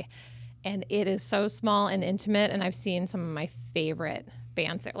Cafe. Okay. And it is so small and intimate, and I've seen some of my favorite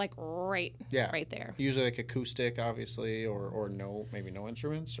bands there, like right there. Usually like acoustic, obviously, or no, maybe no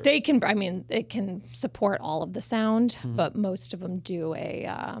instruments. Or? It can support all of the sound, but most of them do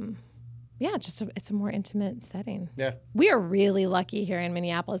it's a more intimate setting. Yeah. We are really lucky here in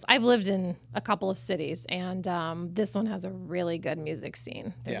Minneapolis. I've lived in a couple of cities, and this one has a really good music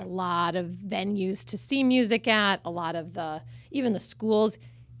scene. There's a lot of venues to see music at, a lot of even the schools,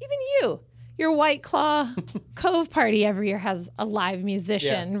 even your White Claw Cove party every year has a live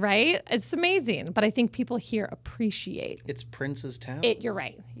musician, right? It's amazing. But I think people here appreciate. It's Prince's town. You're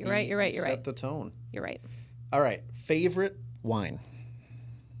right. You're right. Set the tone. You're right. All right. Favorite wine?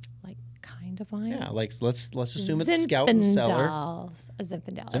 Like kind of wine? Yeah, like let's assume it's Scot Cellar. A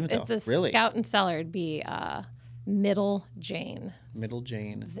Zinfandel. Zinfandel. It's a Really? Scout and Cellar. It'd be Middle Jane. Middle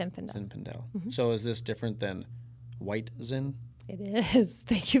Jane. Zinfandel. Zinfandel. So is this different than White Zin? It is.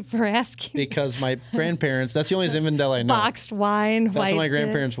 Thank you for asking. Because my grandparents, that's the only Zinfandel I know. Boxed wine, That's white what my Zin.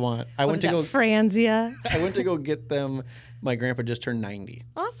 grandparents want. I What went is to that, go Franzia. I went to go get them. My grandpa just turned 90.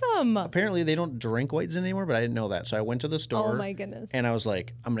 Awesome. Apparently they don't drink White Zin anymore, but I didn't know that. So I went to the store. Oh my goodness. And I was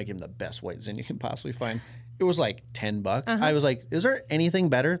like, I'm going to give them the best White Zin you can possibly find. It was like $10. I was like, is there anything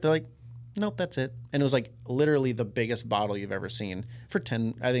better? They're like, nope, that's it. And it was like literally the biggest bottle you've ever seen for I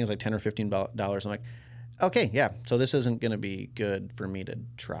think it was like $10 or $15. I'm like, okay, yeah. So this isn't going to be good for me to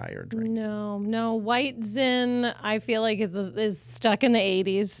try or drink. No. White Zin, I feel like is stuck in the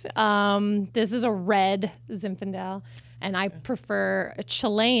 80s. This is a red Zinfandel, and I prefer a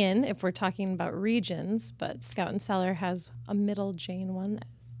Chilean if we're talking about regions. But Scot Cellar has a Middle Jane one that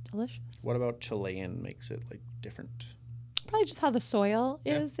is delicious. What about Chilean makes it like different? Probably just how the soil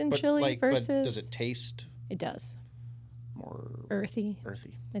is in Chile versus. But does it taste? It does. More earthy.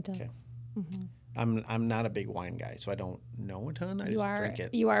 It does. Okay. Mm-hmm. I'm not a big wine guy, so I don't know a ton. I just drink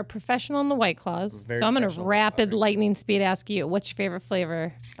it. You are a professional in the White Claws. Very so I'm going to professional rapid lightning speed ask you, what's your favorite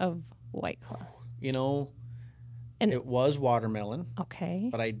flavor of White Claw? You know, and it was watermelon. Okay.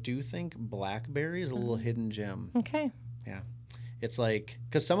 But I do think blackberry is a little hidden gem. Okay. Yeah. It's like,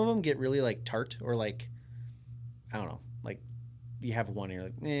 because some of them get really like tart or like, I don't know, like you have one and you're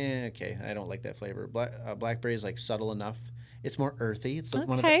like, okay, I don't like that flavor. Blackberry is like subtle enough. It's more earthy. It's like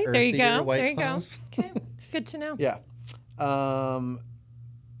one of the earthier there you go. White Claws. Okay, good to know. Yeah.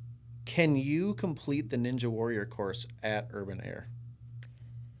 Can you complete the Ninja Warrior course at Urban Air?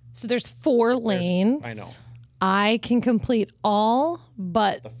 So there's 4 lanes. I know. I can complete all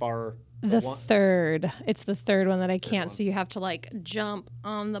but the third. It's the third one that I can't. So you have to like jump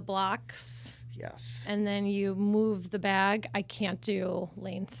on the blocks. Yes. And then you move the bag. I can't do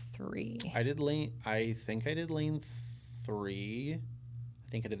lane 3. I think I did lane 3.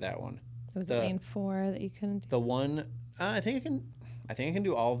 I think I did that one. It was lane 4 that you couldn't do. The one I think I can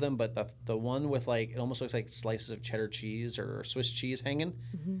do all of them, but the one with like it almost looks like slices of cheddar cheese or Swiss cheese hanging.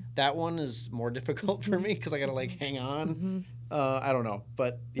 Mm-hmm. That one is more difficult for me because I gotta like hang on. Mm-hmm. I don't know,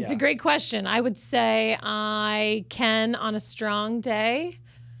 but yeah. It's a great question. I would say I can on a strong day.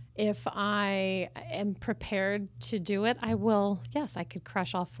 If I am prepared to do it, I will. Yes, I could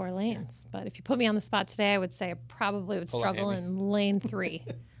crush all 4 lanes. But if you put me on the spot today, I would say I probably would struggle in lane 3.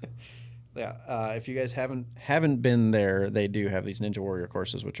 Yeah, if you guys haven't been there, they do have these Ninja Warrior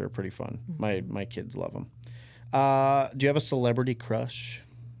courses, which are pretty fun. Mm-hmm. My kids love them. Do you have a celebrity crush?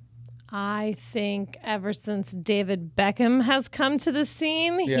 I think ever since David Beckham has come to the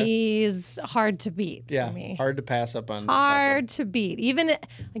scene, he's hard to beat for me. Hard to pass up on. Hard to beat. Even,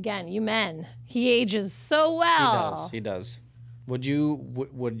 again, you men, he ages so well. He does. Would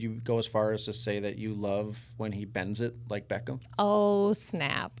you go as far as to say that you love when he bends it like Beckham? Oh,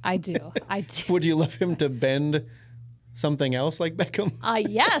 snap. I do. Would you love him to bend something else like Beckham?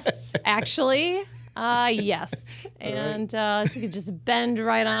 Yes, actually. Yes. And if you could just bend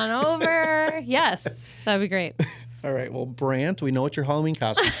right on over. Yes, that'd be great. All right. Well, Brant, we know what your Halloween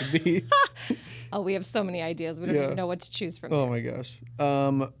costume should be. Oh, we have so many ideas. We don't even know what to choose from. Oh, my gosh.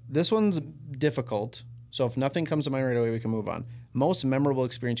 This one's difficult. So if nothing comes to mind right away, we can move on. Most memorable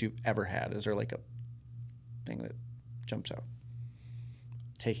experience you've ever had? Is there like a thing that jumps out?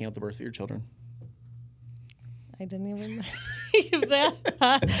 Taking out the birth of your children. I didn't even think of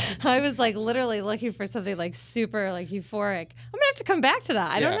that. I was like literally looking for something like super like euphoric. I'm gonna have to come back to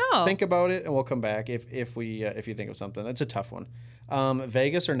that. I don't know. Think about it, and we'll come back if you think of something. That's a tough one.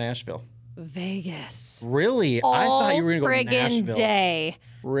 Vegas or Nashville? Vegas. Really? All I thought you were gonna go to Nashville. Day.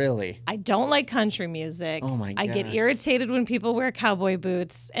 Really? I don't like country music. Oh my gosh. I get irritated when people wear cowboy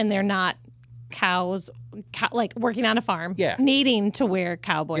boots and they're not cows, like working on a farm, needing to wear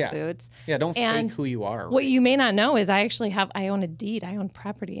cowboy boots. Yeah, don't fake who you are. What you may not know is I own a deed. I own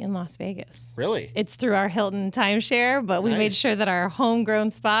property in Las Vegas. Really? It's through our Hilton timeshare, but we made sure that our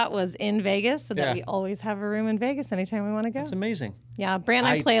homegrown spot was in Vegas so that we always have a room in Vegas anytime we want to go. That's amazing. Yeah, Brand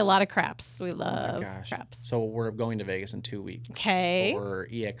and I play a lot of craps. We love craps. So we're going to Vegas in 2 weeks. Okay. For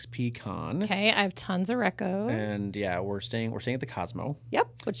EXP Con. Okay, I have tons of recos. And we're staying at the Cosmo. Yep,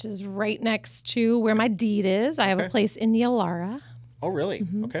 which is right next to where my deed is. I have a place in the Alara. Oh, really?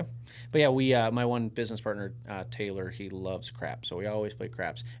 Mm-hmm. Okay. But yeah, we my one business partner, Taylor, he loves craps, so we always play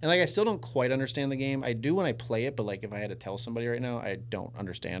craps. And like I still don't quite understand the game. I do when I play it, but like if I had to tell somebody right now, I don't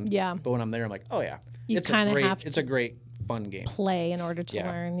understand. Yeah. But when I'm there, I'm like, oh yeah. You kind of have to. It's a great fun game. Play in order to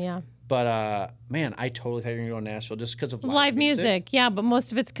learn, yeah. But man, I totally thought you were going to go to Nashville just because of live music. Yeah, but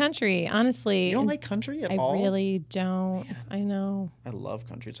most of it's country, honestly. You don't like country at all? I really don't. Man. I know. I love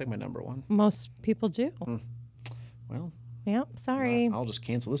country. It's like my number one. Most people do. Well. Yep, sorry. I'll just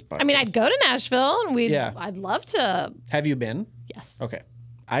cancel this podcast. I mean, I'd go to Nashville and I'd love to. Have you been? Yes. Okay.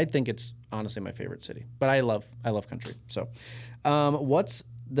 I think it's honestly my favorite city. But I love country. So, what's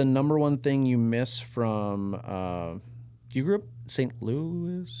the number one thing you miss from you grew up St.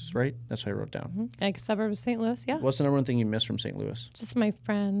 Louis, right? That's what I wrote down. Mm-hmm. Like suburb of St. Louis, yeah. What's the number one thing you miss from St. Louis? Just my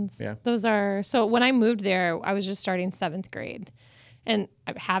friends. Yeah. So when I moved there, I was just starting 7th grade. And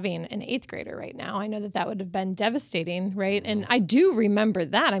having an 8th grader right now, I know that would have been devastating, right? And I do remember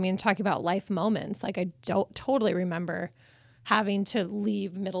that. I mean, talking about life moments, like I don't totally remember having to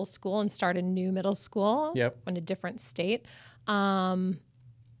leave middle school and start a new middle school in a different state. But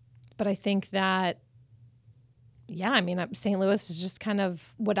I think that, I mean, St. Louis is just kind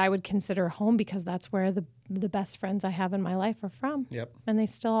of what I would consider home because that's where the best friends I have in my life are from. Yep. And they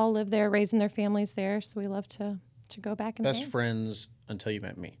still all live there, raising their families there. So we love to go back and best friends until you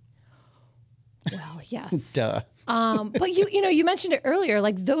met me. Well, yes. Duh. But you mentioned it earlier.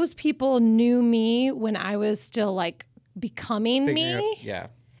 Like those people knew me when I was still like becoming me. Yeah.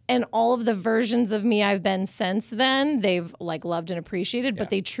 And all of the versions of me I've been since then, they've like loved and appreciated, but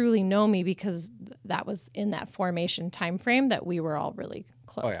they truly know me because that was in that formation time frame that we were all really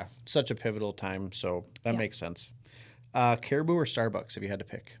close. Oh yeah, such a pivotal time, so that makes sense. Caribou or Starbucks if you had to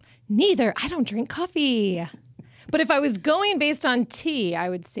pick? Neither. I don't drink coffee. But if I was going based on tea, I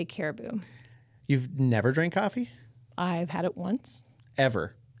would say Caribou. You've never drank coffee? I've had it once.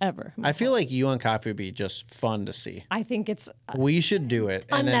 Ever? I feel like you on coffee would be just fun to see. I think it's we should do it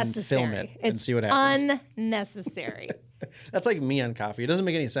and then film it and see what happens. Unnecessary. That's like me on coffee. It doesn't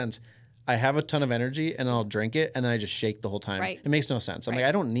make any sense. I have a ton of energy and I'll drink it and then I just shake the whole time. Right. It makes no sense. I'm like,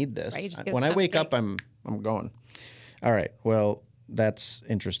 I don't need this. Right, when I wake up, I'm going. All right. Well, that's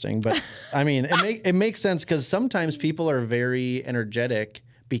interesting. But I mean, it makes sense because sometimes people are very energetic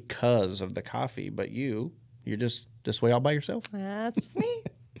because of the coffee, but you're just this way all by yourself. That's just me.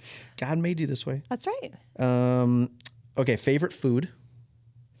 God made you this way. That's right. Okay, favorite food?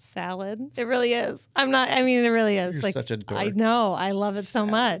 Salad. It really is. It really is. You're like such a dork. I know. I love it so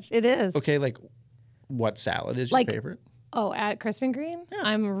much. It is. Okay, like what salad is your favorite? Oh, at Crisp and Green? Yeah.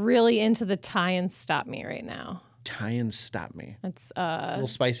 I'm really into the Thai and Stop Me right now. Thai and Stop Me. It's a little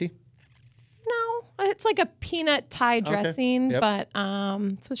spicy? No. It's like a peanut Thai dressing, but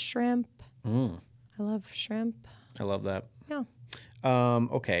it's with shrimp. I love shrimp. I love that. Yeah.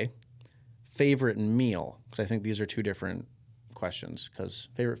 Okay. Favorite meal? Because I think these are two different questions. Because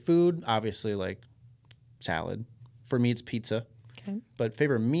favorite food, obviously, like salad. For me, it's pizza. Okay. But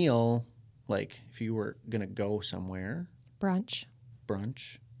favorite meal, like if you were going to go somewhere. Brunch.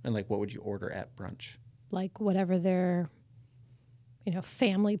 And like what would you order at brunch? Like whatever their,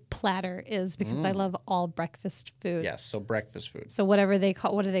 family platter is because I love all breakfast foods. Yes, so breakfast food. So whatever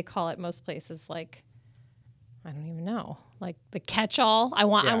what do they call it most places? Like, I don't even know. Like the catch-all. I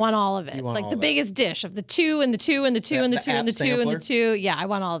want all of it. Like the biggest dish of the 2 and the 2 and the 2 and the 2 and the 2 and the 2. Yeah, I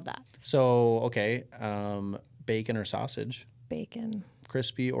want all of that. So, okay, bacon or sausage? Bacon.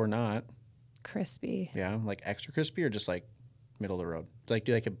 Crispy or not? Crispy. Yeah, like extra crispy or just like middle of the road? Like,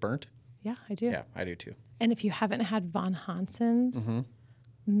 do you like it burnt? Yeah, I do. Yeah, I do too. And if you haven't had Von Hansen's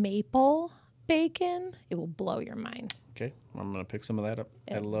maple bacon, it will blow your mind. Okay, I'm going to pick some of that up.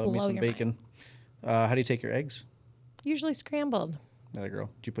 I love me some bacon. How do you take your eggs? Usually scrambled. That girl.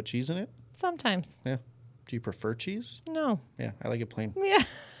 Do you put cheese in it? Sometimes. Yeah. Do you prefer cheese? No. Yeah, I like it plain. Yeah.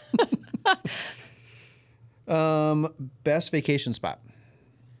 Best vacation spot?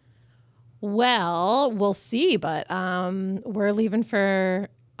 Well, we'll see, but we're leaving for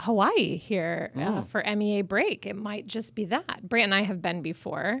Hawaii here for MEA break. It might just be that. Brant and I have been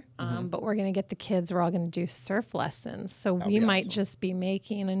before, but we're going to get the kids. We're all going to do surf lessons. So we might just be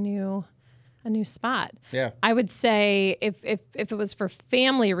making a new spot. Yeah. I would say if it was for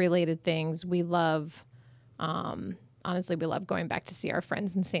family related things, we love, honestly, we love going back to see our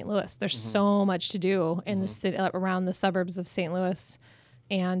friends in St. Louis. There's so much to do in the city, around the suburbs of St. Louis.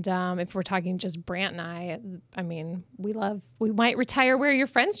 And if we're talking just Brant and I mean, we might retire where your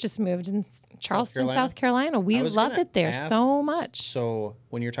friends just moved in Charleston, South Carolina. We love it there so much. So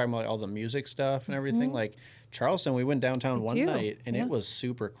when you're talking about all the music stuff and everything, like Charleston, we went downtown one night and it was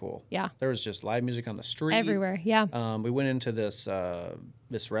super cool. Yeah. There was just live music on the street. Everywhere, yeah. We went into this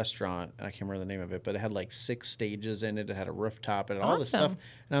restaurant, and I can't remember the name of it, but it had like 6 stages in it. It had a rooftop and all this stuff.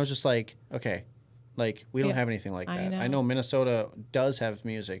 And I was just like, okay. Like, we don't have anything like that. I know Minnesota does have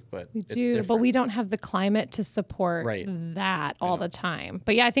music, but we do, but we don't have the climate to support that all the time.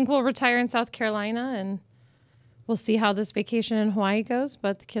 But yeah, I think we'll retire in South Carolina, and we'll see how this vacation in Hawaii goes.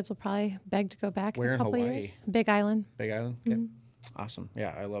 But the kids will probably beg to go back in a couple years. Big Island. Big Island? Okay. Awesome.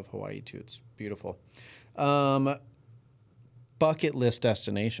 Yeah, I love Hawaii too. It's beautiful. Bucket list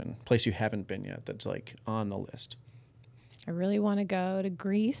destination, place you haven't been yet that's like on the list. I really want to go to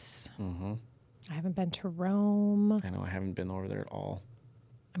Greece. I haven't been to Rome. I know, I haven't been over there at all.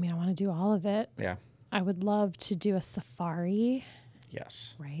 I mean, I want to do all of it. Yeah. I would love to do a safari.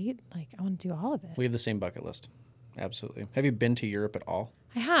 Yes. Right? Like, I want to do all of it. We have the same bucket list. Absolutely. Have you been to Europe at all?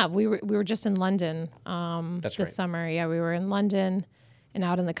 I have. We were just in London That's this right. summer. Yeah, we were in London and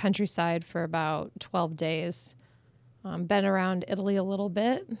out in the countryside for about 12 days. Been around Italy a little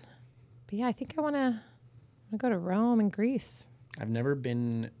bit. But yeah, I think I want to go to Rome and Greece. I've never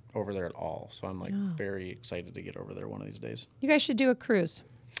been over there at all, so I'm like very excited to get over there one of these days. You guys should do a cruise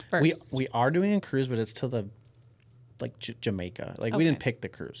first. We are doing a cruise, but it's to the Jamaica. Like we didn't pick the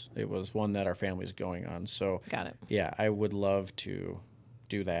cruise. It was one that our family's going on. So Got it. Yeah, I would love to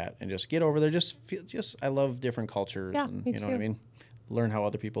do that and just get over there. I love different cultures. Yeah, and, me you know too. what I mean? Learn how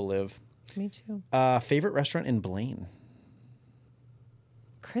other people live. Me too. Favorite restaurant in Blaine?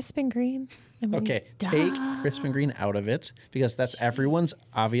 Crisp and Green. I mean, Okay, duh. take Crisp and Green out of it because that's everyone's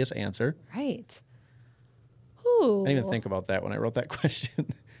obvious answer. Right. Ooh. I didn't even think about that when I wrote that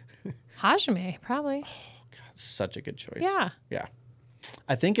question. Hajime, probably. God, such a good choice. Yeah. Yeah.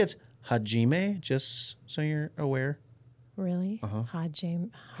 I think it's Hajime, just so you're aware. Really?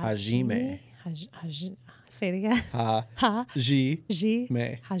 Hajime. Say it again. Hajime.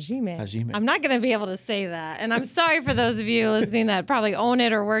 Hajime. I'm not going to be able to say that. And I'm sorry for those of you listening that probably own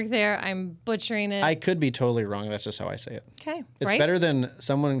it or work there. I'm butchering it. I could be totally wrong. That's just how I say it. Okay. It's right? better than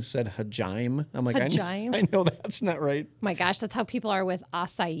someone said Hajime. I'm like, Hajime? I know that's not right. My gosh, that's how people are with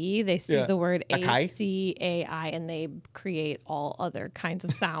acai. They see the word A.K.A. A-C-A-I and they create all other kinds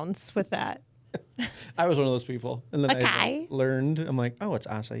of sounds with that. I was one of those people. And then I A.K.A. learned, I'm like, oh, it's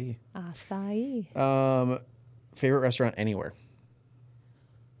acai. Acai. Favorite restaurant anywhere?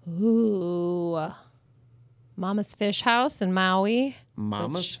 Ooh. Mama's Fish House in Maui.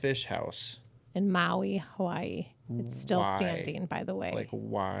 Mama's Fish House. In Maui, Hawaii. It's still Why? standing, by the way. Like,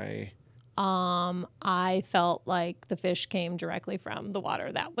 why? I felt like the fish came directly from the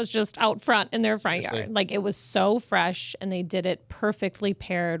water that was just out front in their front Seriously? yard. Like it was so fresh, and they did it perfectly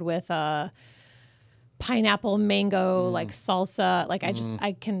paired with a pineapple mango like salsa. Like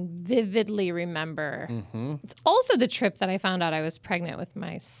I can vividly remember. It's also the trip that I found out I was pregnant with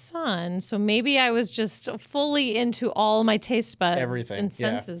my son. So maybe I was just fully into all my taste buds Everything, and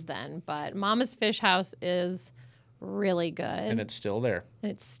senses then. But Mama's Fish House is really good. And it's still there.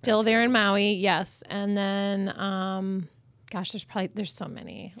 And it's still there in Maui, yes. And then, gosh, there's so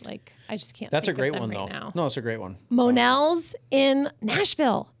many. Like, I just can't That's a think great of them one, right though. now. No, it's a great one. Monell's in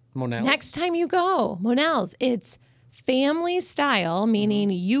Nashville. Monell? Next time you go, Monell's. It's family style, meaning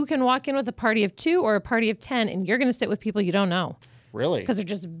you can walk in with a party of 2 or a party of 10, and you're going to sit with people you don't know. Really? Because they're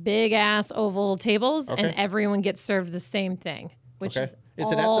just big-ass oval tables, Okay. and everyone gets served the same thing, which Okay. is Is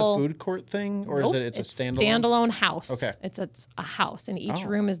it at the all- food court thing, or Nope, is it's a standalone? standalone house. Okay. It's a house, and each Oh.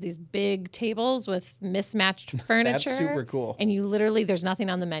 room is these big tables with mismatched furniture. super cool. And you literally, there's nothing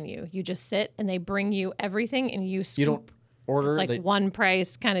on the menu. You just sit, and they bring you everything, and you scoop. You don't order? It's like one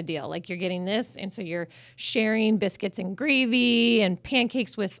price kind of deal. Like you're getting this, and so you're sharing biscuits and gravy and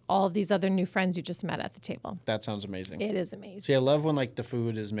pancakes with all of these other new friends you just met at the table. That sounds amazing. It is amazing. See, I love when like the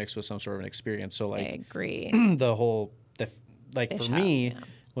food is mixed with some sort of an experience. So I like agree. the whole, like Fish for house, me, yeah.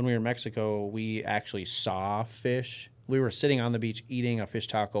 when we were in Mexico, we actually saw fish. We were sitting on the beach eating a fish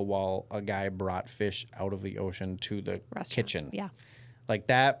taco while a guy brought fish out of the ocean to the Restaurant. kitchen. Yeah. Like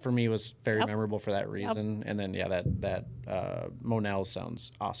that for me was very Yep. memorable for that reason. And then that Monell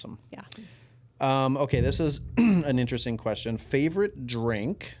sounds awesome. Yeah. Okay, this is an interesting question. Favorite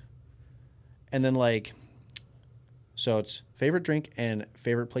drink, and then like, so it's favorite drink and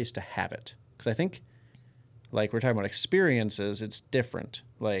favorite place to have it. Because I think, like we're talking about experiences, it's different.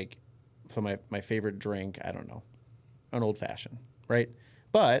 Like, so my favorite drink, I don't know, an old fashioned, right?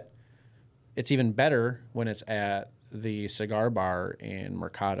 But it's even better when it's at the cigar bar in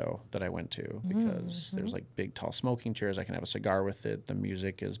Mercado that I went to because there's like big tall smoking chairs. I can have a cigar with it. The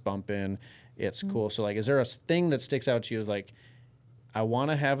music is bumping. It's cool. So like, is there a thing that sticks out to you? Like, I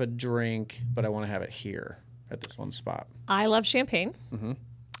want to have a drink, but I want to have it here at this one spot. I love champagne.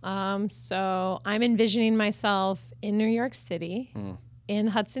 So I'm envisioning myself in New York City, in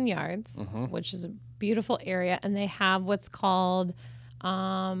Hudson Yards, which is a beautiful area, and they have what's called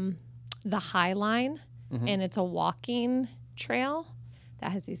the High Line, and it's a walking trail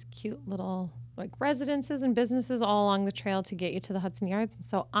that has these cute little like residences and businesses all along the trail to get you to the Hudson Yards. And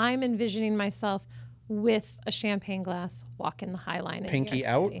so I'm envisioning myself with a champagne glass walking the High Line. Pinky in New York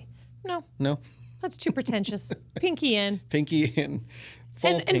out? City. No, No? that's too pretentious. Pinky in. Pinky in. Full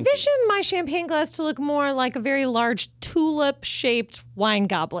And pinky. envision my champagne glass to look more like a very large tulip-shaped wine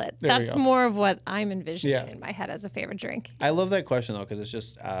goblet. There we That's go. more of what I'm envisioning Yeah. in my head as a favorite drink. I love that question though, because it's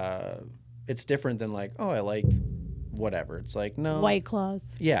just, it's different than like, oh, I like whatever. It's like, no. White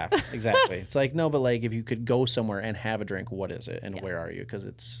Claws. Yeah, exactly. It's like, no, but like if you could go somewhere and have a drink, what is it and where are you? Because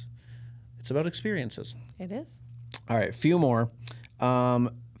it's about experiences. It is. All right, few more.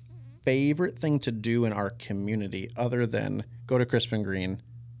 Favorite thing to do in our community other than go to Crisp and Green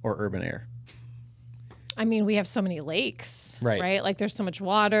or Urban Air? I mean, we have so many lakes, Right. right? Like there's so much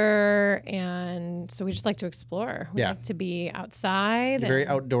water, and so we just like to explore. We Yeah. like to be outside. You're very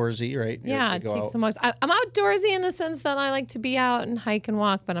outdoorsy, right? You Yeah, like to go take out. some walks. I'm outdoorsy in the sense that I like to be out and hike and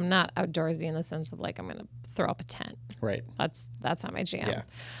walk, but I'm not outdoorsy in the sense of like I'm going to throw up a tent. Right. That's not my jam. Yeah.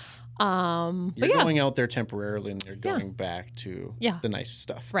 But You're yeah, going out there temporarily and you're going back to Yeah. the nice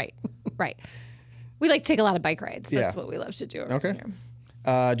stuff. right, right. We like to take a lot lot of bike rides. That's Yeah. what we love to do. Around Okay.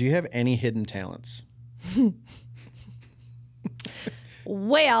 here. Do you have any hidden talents?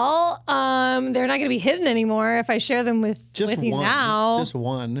 Well, they're not going to be hidden anymore if I share them with you one. now. Just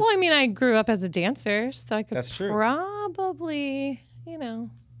one. Well, I mean, I grew up as a dancer, so I could That's true. probably,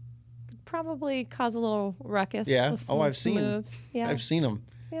 cause a little ruckus. Yeah. With Oh, some I've seen. moves. Yeah. I've seen them.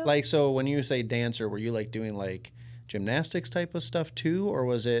 Yeah. Like, so when you say dancer, were you like doing like gymnastics type of stuff too, or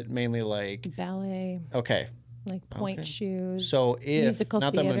was it mainly like ballet, okay? like point shoes. So if musical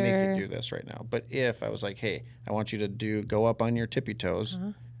not that I'm gonna theater. make you do this right now, but if I was like, hey, I want you to go up on your tippy toes,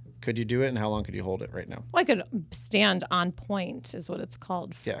 could you do it, and how long could you hold it right now? Well, I could stand on point, is what it's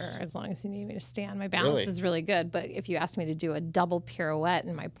called for, Yes. as long as you need me to stand. My balance Really? is really good. But if you asked me to do a double pirouette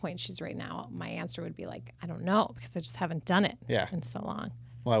in my point shoes right now, my answer would be like, I don't know, because I just haven't done it Yeah. in so long.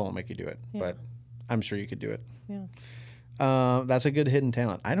 Well, I won't make you do it, but I'm sure you could do it. Yeah. That's a good hidden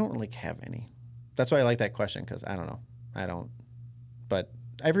talent. I don't really have any. That's why I like that question, because I don't know. I don't. But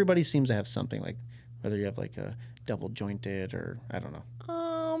everybody seems to have something, like whether you have like a double jointed or I don't know.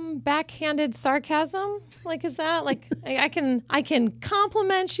 Backhanded sarcasm, like, is that like I can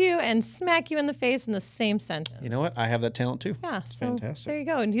compliment you and smack you in the face in the same sentence. You know what? I have that talent too. Yeah, so Fantastic. there you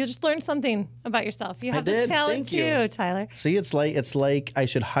go, and you just learned something about yourself. You have this did. talent Thank you. too, Tyler. See, it's like I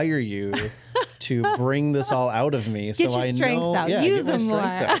should hire you to bring this all out of me. Get so your I strengths know, out. Yeah, Use get my them more.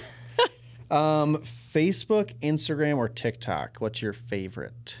 strengths out. Facebook, Instagram, or TikTok? What's your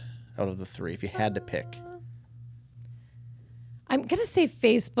favorite out of the three if you had to pick? I'm gonna say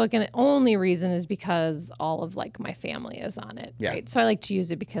Facebook, and the only reason is because all of like my family is on it. Yeah. Right. So I like to use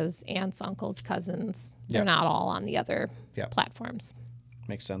it because aunts, uncles, cousins, they're not all on the other platforms.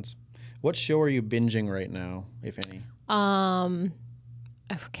 Makes sense. What show are you binging right now, if any?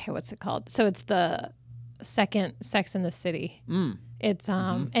 Okay, what's it called? So it's the second Sex in the City. It's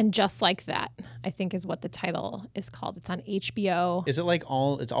and Just Like That, I think, is what the title is called. It's on HBO. Is it like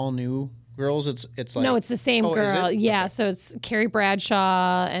it's all new girls? It's like No, it's the same is girl. it? Yeah, Okay. so it's Carrie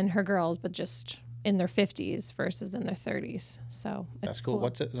Bradshaw and her girls, but just in their 50s versus in their 30s. So That's cool.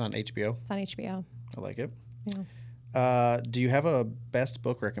 What's it? It's on HBO. It's on HBO. I like it. Yeah. Do you have a best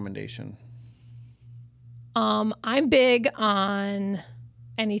book recommendation? I'm big on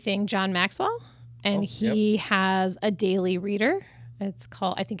anything John Maxwell, and he has a daily reader.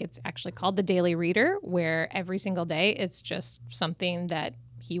 I think it's actually called The Daily Reader, where every single day it's just something that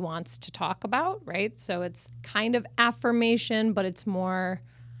he wants to talk about, right? So it's kind of affirmation, but it's more,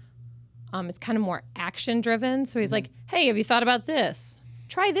 it's kind of more action driven. So he's like, hey, have you thought about this?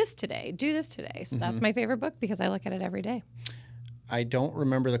 Try this today. Do this today. So that's my favorite book because I look at it every day. I don't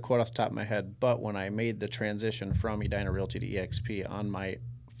remember the quote off the top of my head, but when I made the transition from Edina Realty to EXP, on my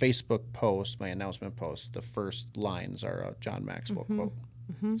Facebook post, my announcement post, the first lines are a John Maxwell quote.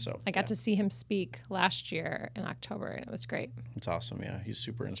 So I got to see him speak last year in October, and it was great. It's awesome. Yeah, he's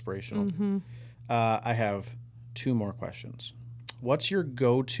super inspirational. I have two more questions. What's your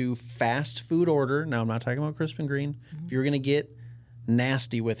go-to fast food order? Now, I'm not talking about Crisp and Green. If you were going to get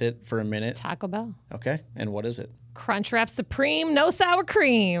nasty with it for a minute. Taco Bell. Okay, and what is it? Crunchwrap Supreme, no sour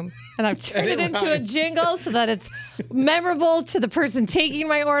cream. And I've turned it into a jingle so that it's memorable to the person taking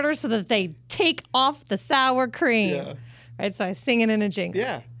my order so that they take off the sour cream. Yeah. Right, so I sing it in a jingle.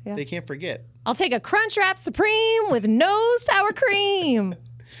 Yeah, they can't forget. I'll take a Crunchwrap Supreme with no sour cream.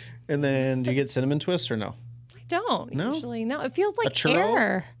 And then do you get cinnamon twists or no? I don't usually. No, it feels like churro?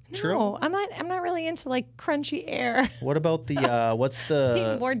 air. Churro? No, I'm not really into like crunchy air. What about the what's I the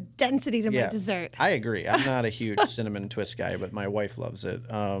need more density to my dessert. I agree. I'm not a huge cinnamon twist guy, but my wife loves it.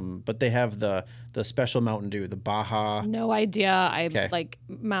 But they have the special Mountain Dew, the Baja. No idea. I like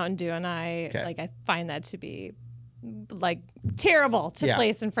Mountain Dew, and I find that to be like terrible to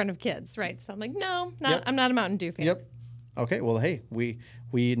place in front of kids, right? So I'm like, no, I'm not a Mountain Dew fan. Yep. Okay. Well, hey, we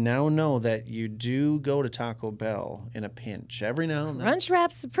now know that you do go to Taco Bell in a pinch every now and then.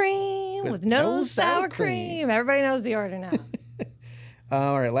 Crunchwrap Supreme with no sour cream. Everybody knows the order now.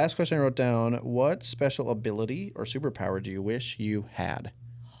 All right. Last question I wrote down. What special ability or superpower do you wish you had?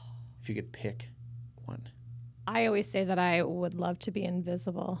 If you could pick one. I always say that I would love to be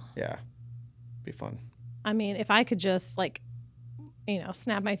invisible. Yeah. Be fun. I mean, if I could just like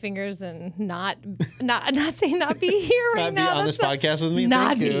snap my fingers and not say not be here right Not now. be on this podcast with me.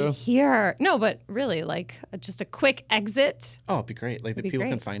 Not Thank you. be here. No, but really, like just a quick exit. Oh, it'd be great. Like the people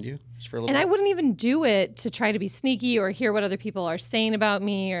can find you just for a little And bit. I wouldn't even do it to try to be sneaky or hear what other people are saying about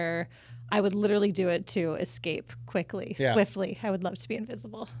me, or I would literally do it to escape quickly, swiftly. I would love to be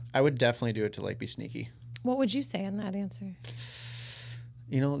invisible. I would definitely do it to like be sneaky. What would you say in that answer?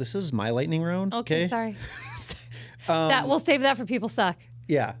 This is my lightning round. Okay, sorry. That we'll save that for People Suck.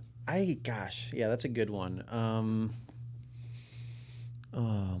 Yeah. That's a good one.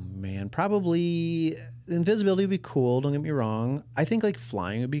 Oh man, probably invisibility would be cool. Don't get me wrong. I think like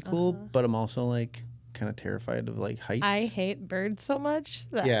flying would be cool, but I'm also like kind of terrified of like heights. I hate birds so much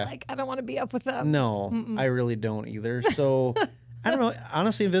that like I don't want to be up with them. No, I really don't either. So I don't know.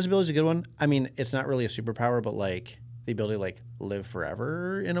 Honestly, invisibility is a good one. I mean, it's not really a superpower, but like the ability to like live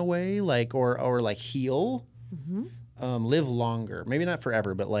forever in a way, like or like heal, live longer. Maybe not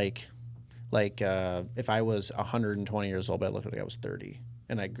forever, but like if I was 120 years old, but I looked like I was 30,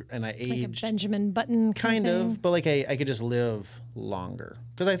 and I aged like a Benjamin Button kind of, but like I could just live longer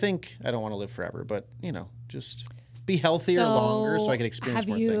because I think I don't want to live forever, but just be healthier longer so I could experience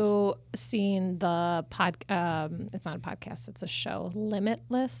more things. Have you seen the it's not a podcast, it's a show,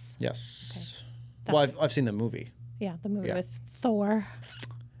 Limitless? Yes. Okay. Well, I've seen the movie. Yeah, the movie with Thor.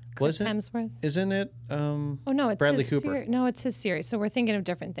 Chris Hemsworth. Isn't it? Oh no, it's Bradley his Cooper. No, it's his series. So we're thinking of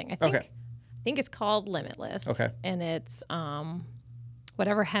different thing. I think it's called Limitless. Okay. And it's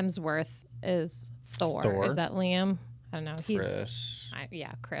whatever Hemsworth is Thor. Is that Liam? I don't know. Chris.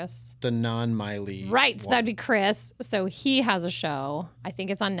 Chris. The non-Miley. Right. So that'd be Chris. So he has a show. I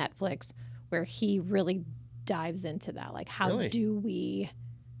think it's on Netflix where he really dives into that. Like, how do we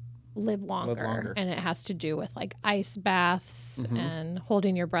live longer? And it has to do with like ice baths and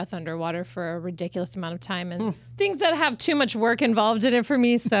holding your breath underwater for a ridiculous amount of time and things that have too much work involved in it for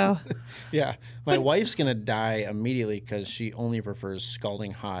me. So yeah, my wife's gonna die immediately because she only prefers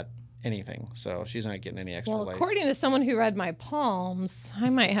scalding hot anything, so she's not getting any extra light. According to someone who read my palms, I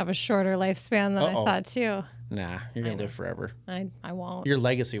might have a shorter lifespan than I thought too. Nah, you're gonna live forever. I won't. Your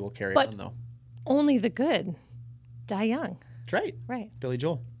legacy will carry on though. Only the good die young. That's right. Billy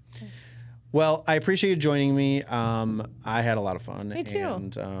Joel. Well, I appreciate you joining me. I had a lot of fun. Me too.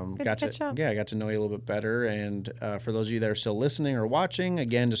 And I got to know you a little bit better. And for those of you that are still listening or watching,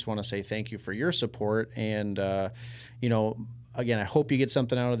 again, just want to say thank you for your support. And again, I hope you get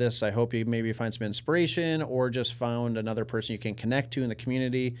something out of this. I hope you maybe find some inspiration or just found another person you can connect to in the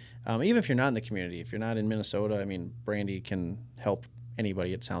community. Even if you're not in the community, if you're not in Minnesota, I mean, Brandy can help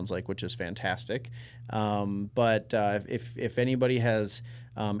anybody, it sounds like, which is fantastic. But if anybody has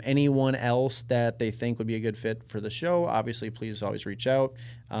anyone else that they think would be a good fit for the show, obviously, please always reach out.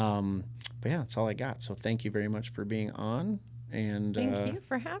 But yeah, that's all I got. So thank you very much for being on. And thank you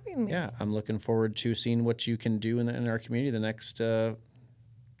for having me. Yeah, I'm looking forward to seeing what you can do in our community the next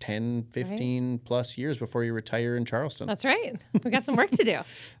 10, 15 plus years before you retire in Charleston. That's right. We got some work to do.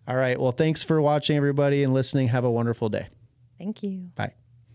 All right. Well, thanks for watching, everybody, and listening. Have a wonderful day. Thank you. Bye.